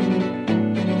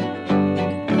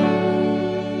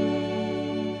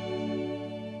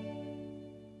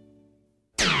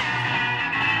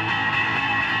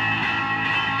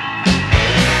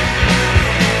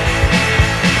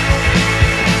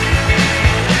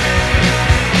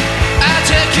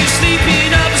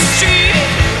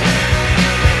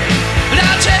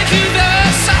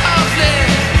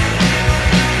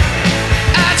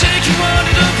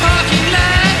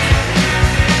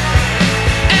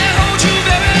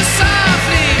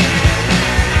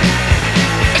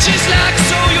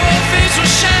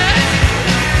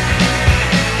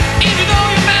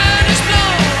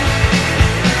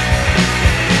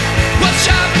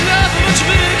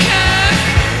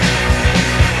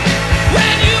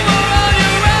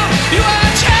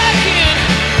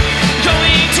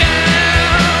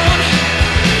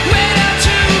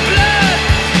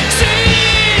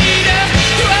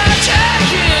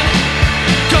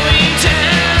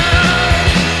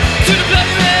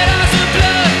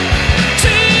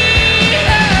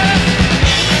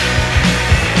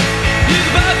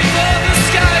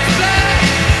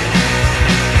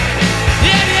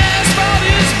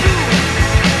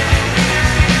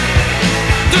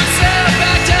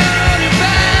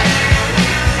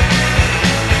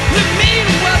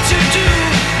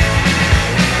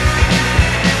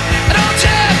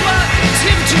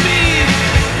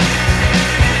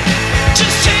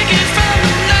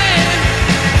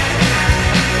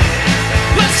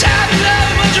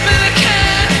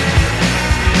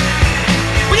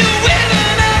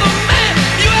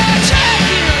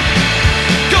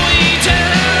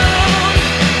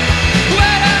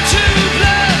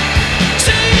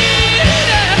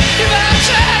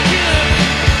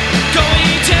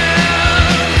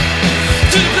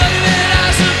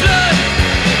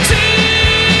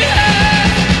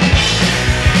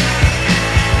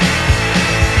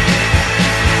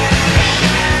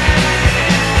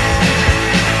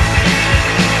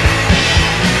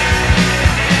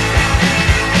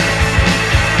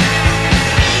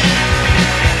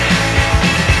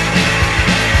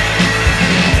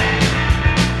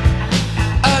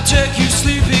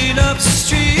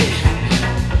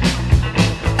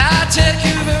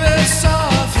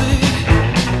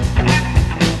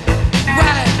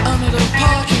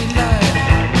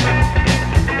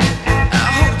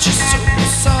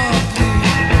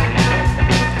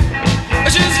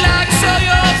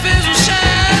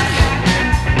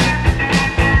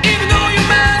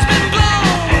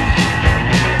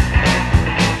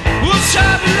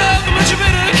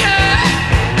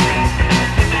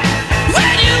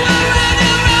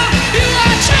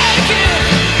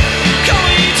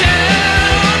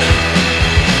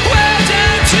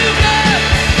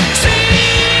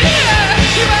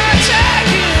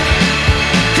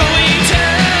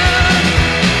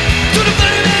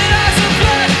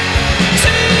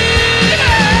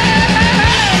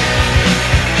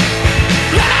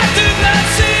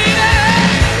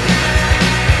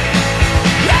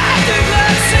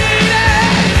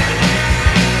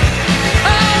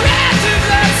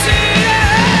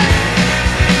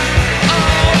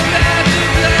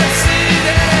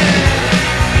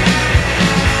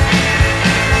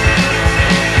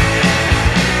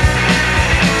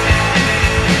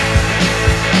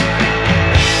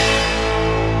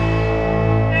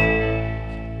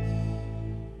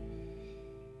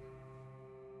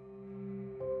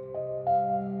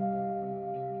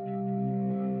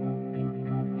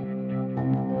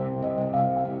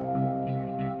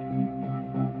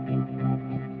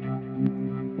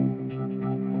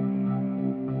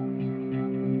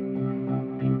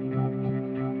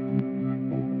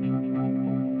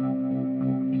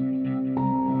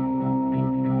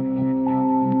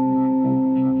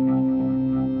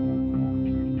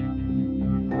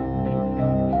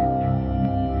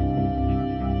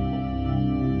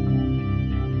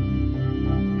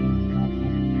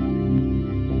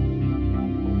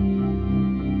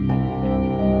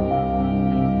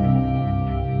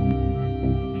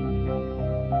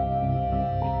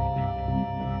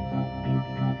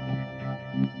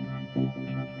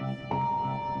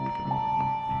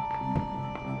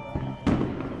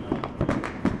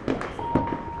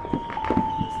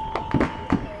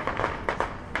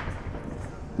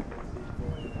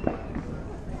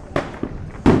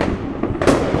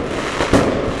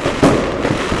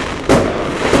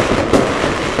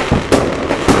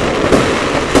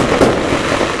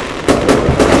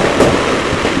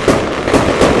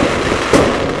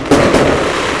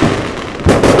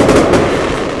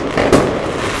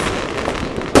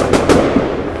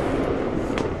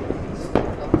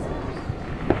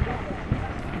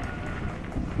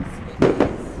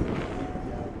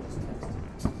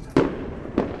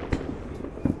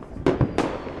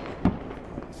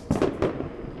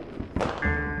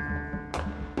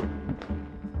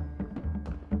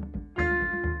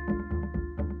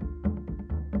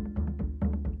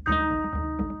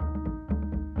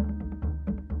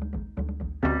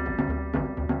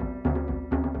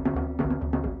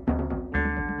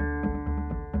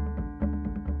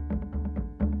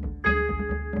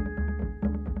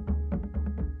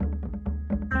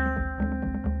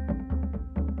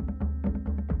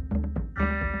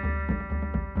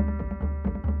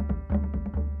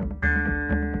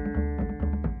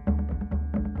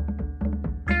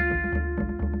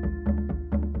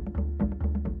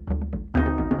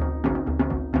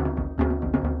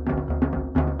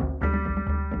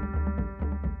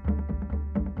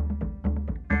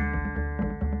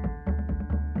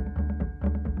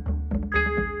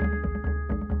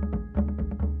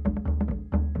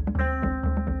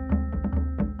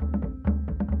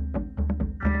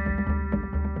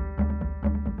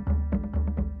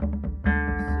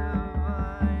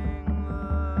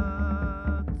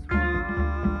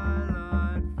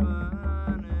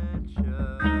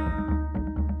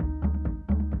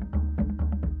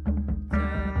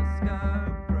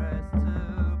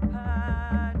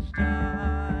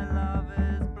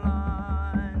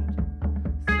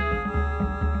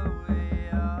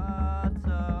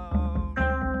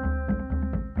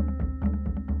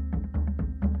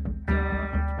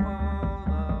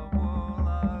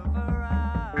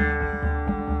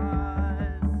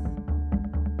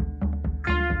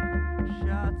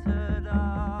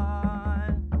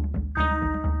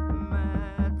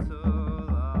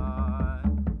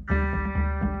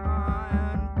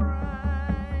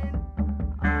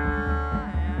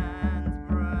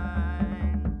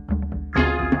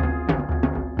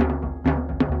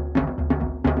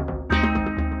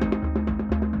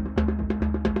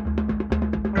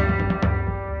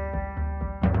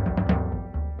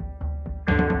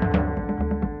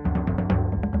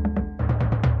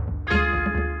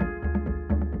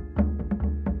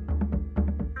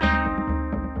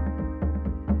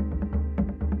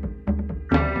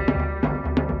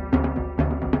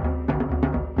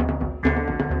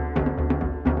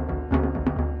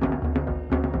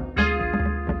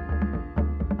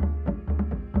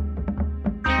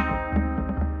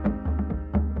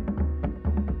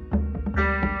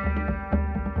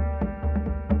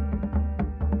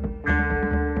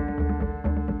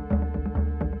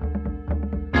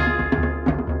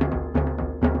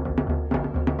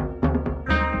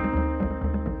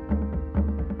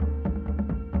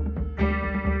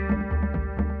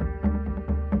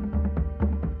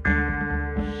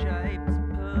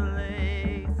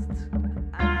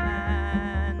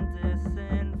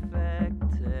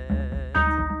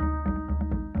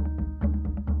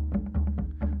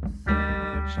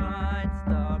 Searchlights,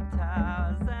 dark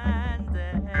towers, and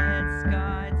dead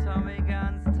sky. Tommy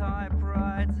guns,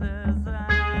 typewriters,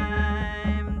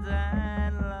 aimed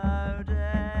and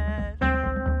loaded.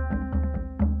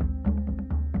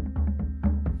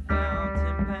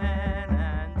 Fountain pen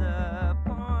and a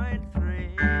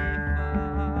 .35.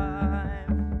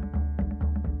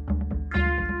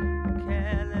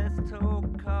 Careless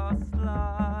talk costs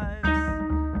lives.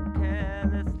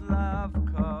 Careless love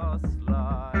costs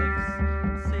lives.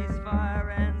 Ceasefire.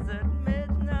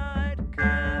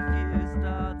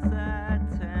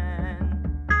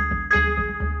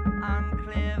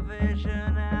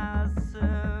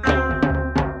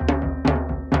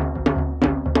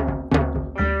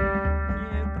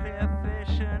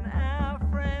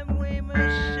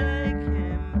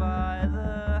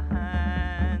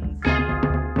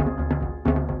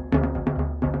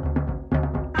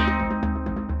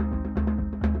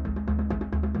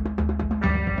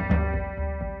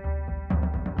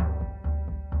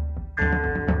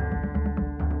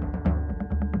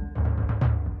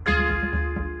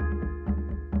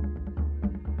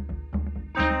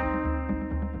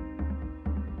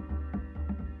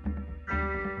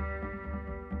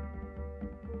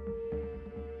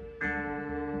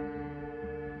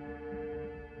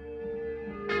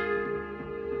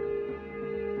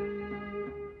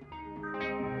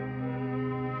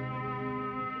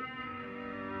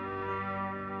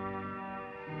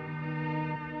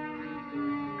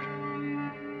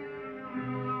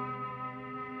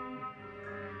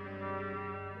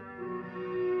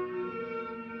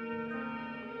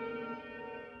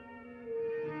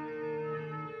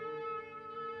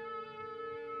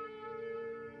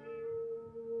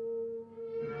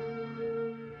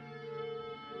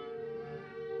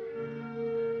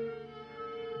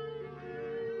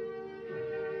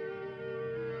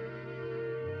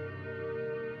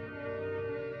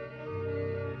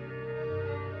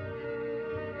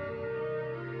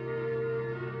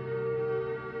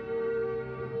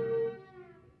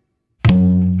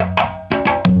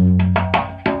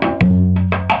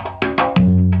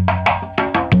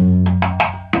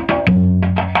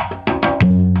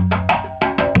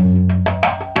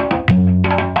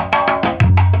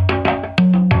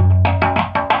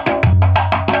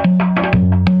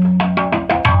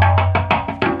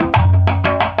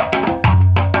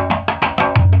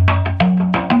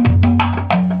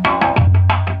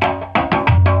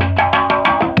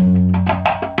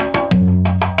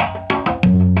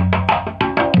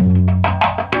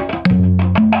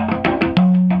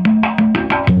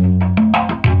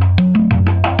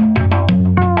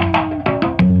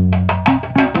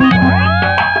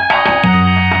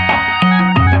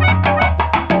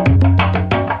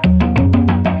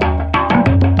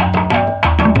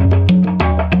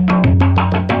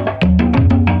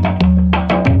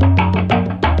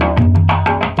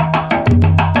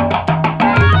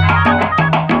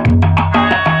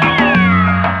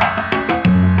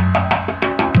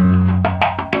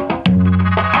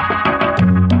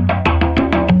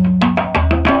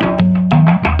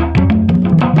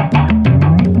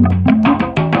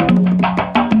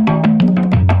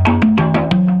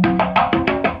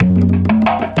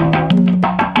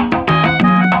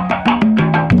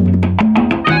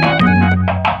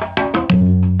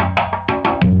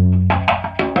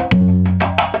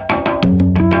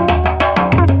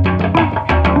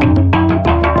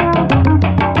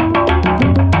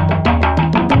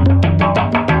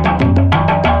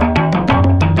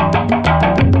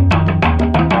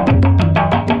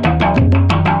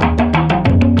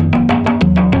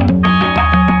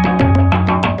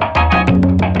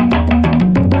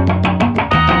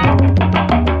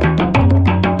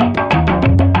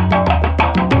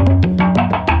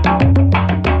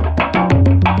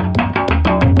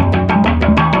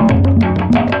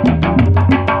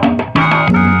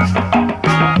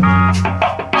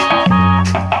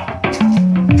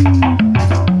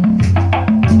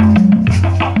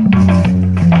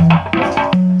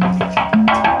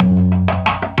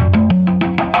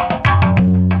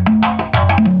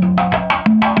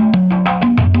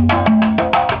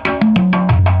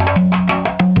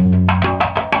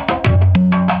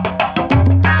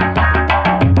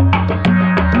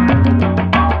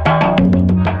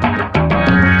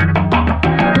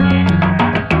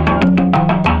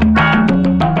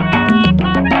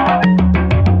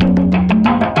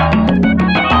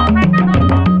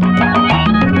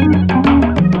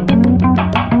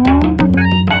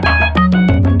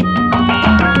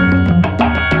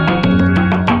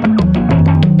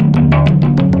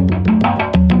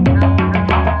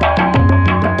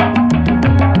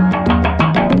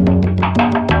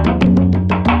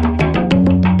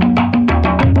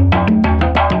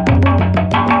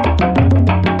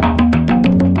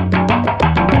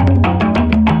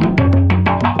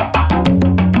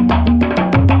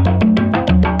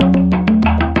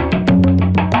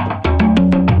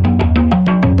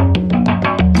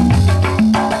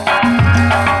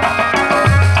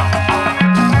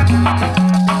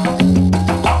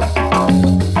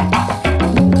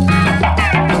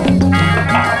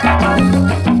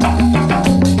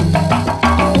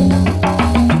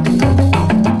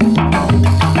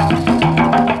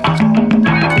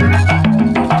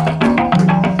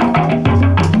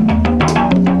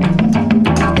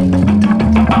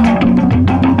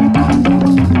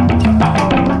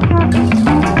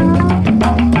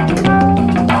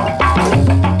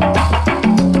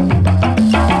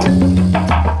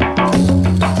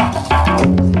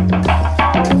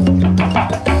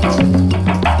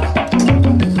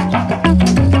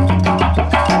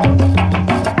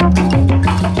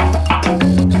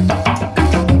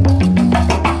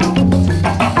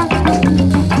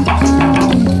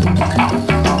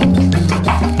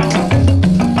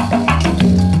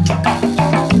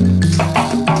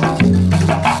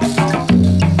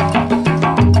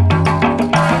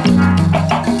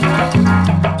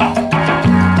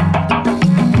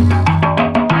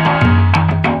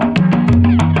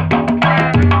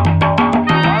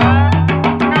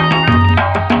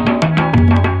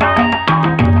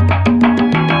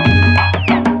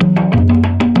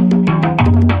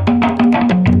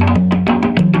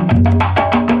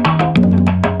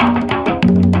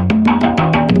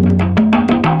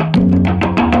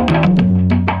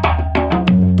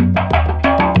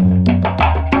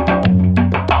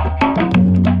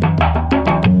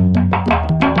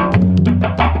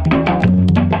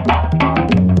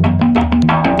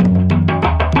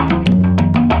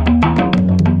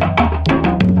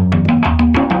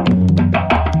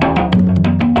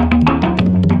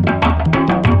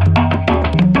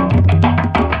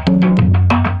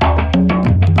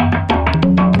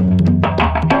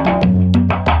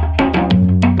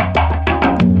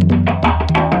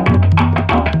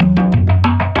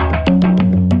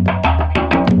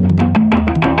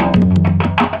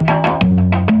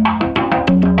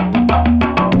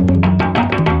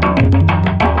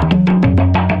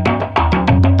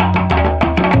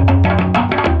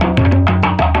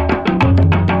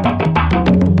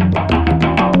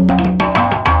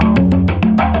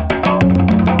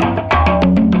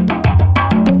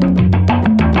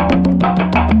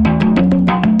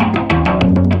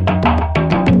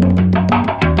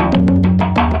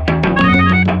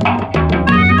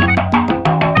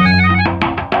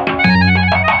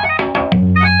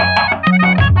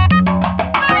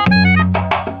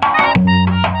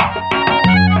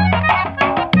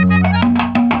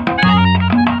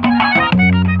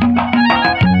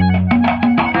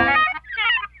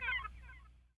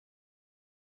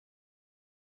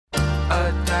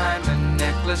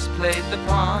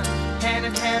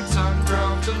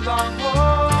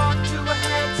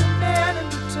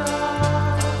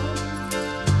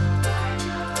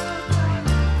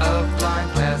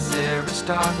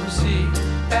 aristocracy.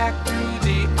 Back through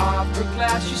the opera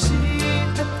glass, you see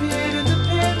the pit and the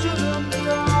pendulum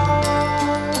draw.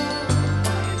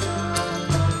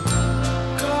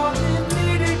 Calling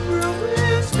needed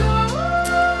ruins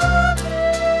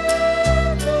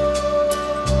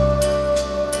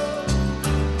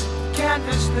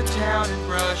canvas the town and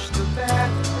brush the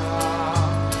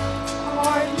backdrop.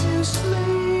 Are you sleeping?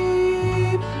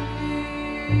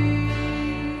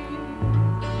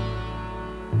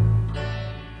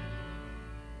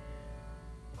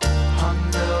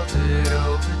 Unmelted,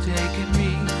 overtaken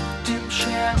me. Dim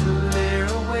chandelier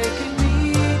awaken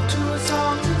me to a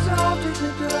song dissolved in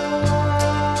the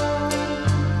dark.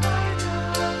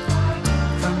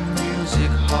 The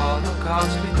music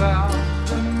holocaust we bow.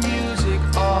 The music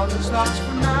all is lost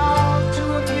for now to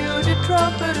a muted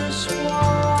trumpeter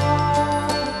swan.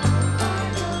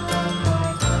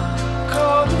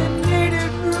 Calling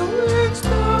native ruins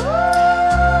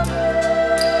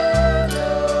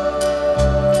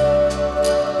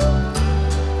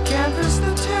canvas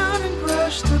the town and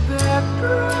brush the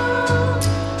background.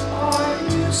 Are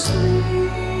you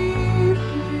sleeping,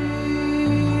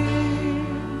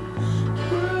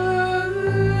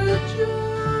 Brother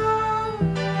John?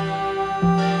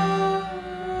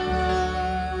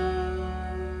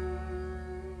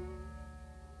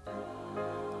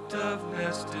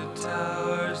 Dove-nested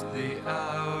towers, the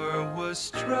hour was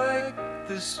strike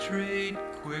the straight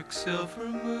quicksilver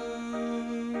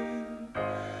moon.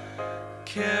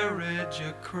 Carriage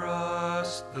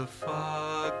across the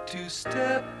fog,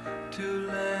 two-step to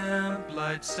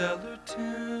lamplight cellar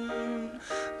tune.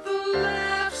 The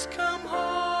laughs come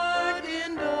hard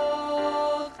in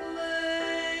old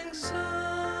lang syne.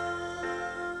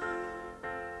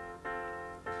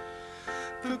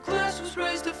 The glass was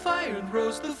raised to fire and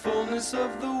rose the fullness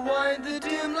of the wine, the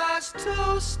dim last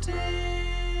toasting.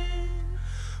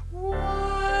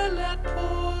 While at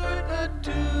port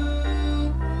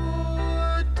adieu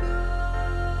or die.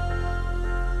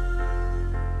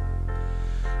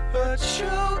 A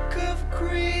choke of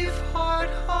grief,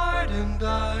 heart-hardened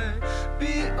I,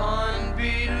 beyond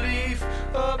belief,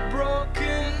 a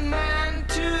broken man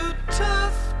too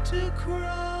tough to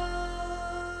cry.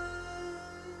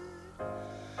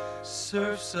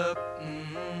 Surfs up,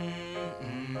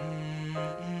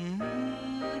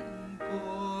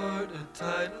 board a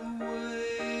tidal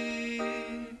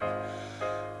wave.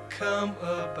 Come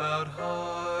about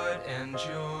hard and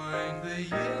join the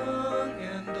young,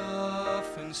 and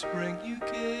often spring you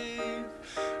gave.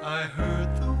 I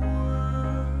heard the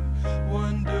word,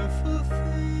 wonderful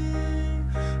thing,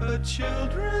 a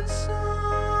children's song.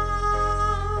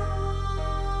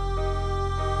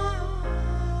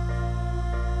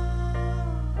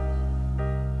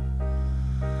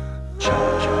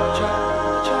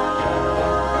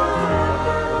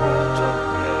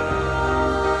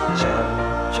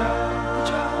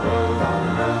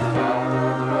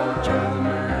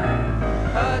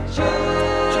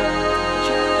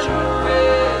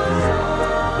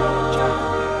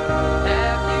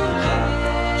 Have you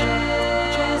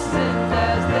listened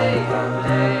as they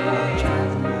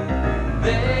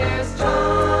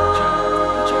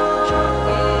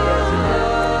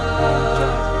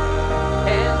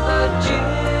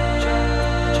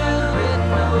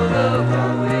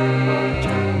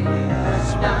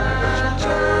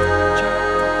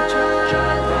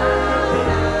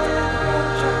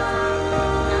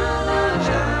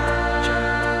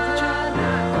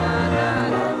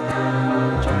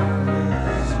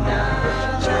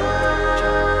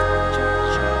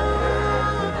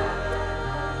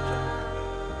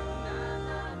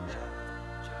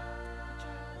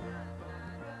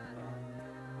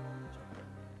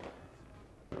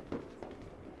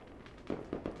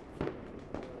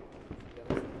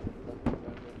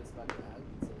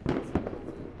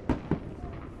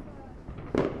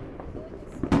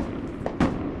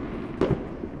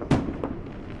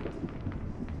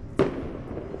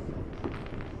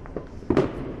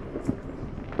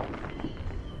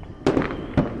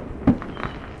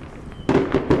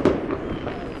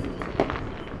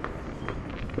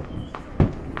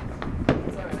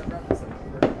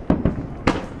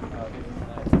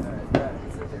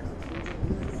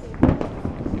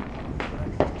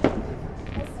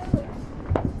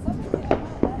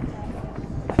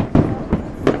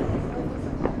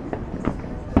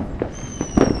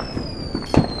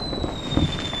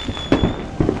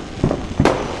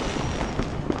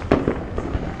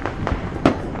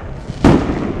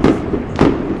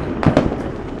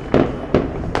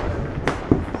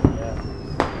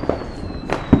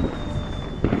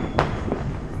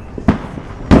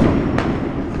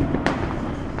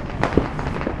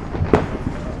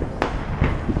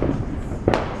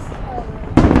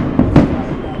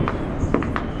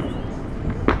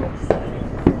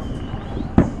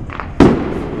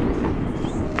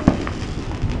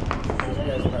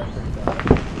guys part.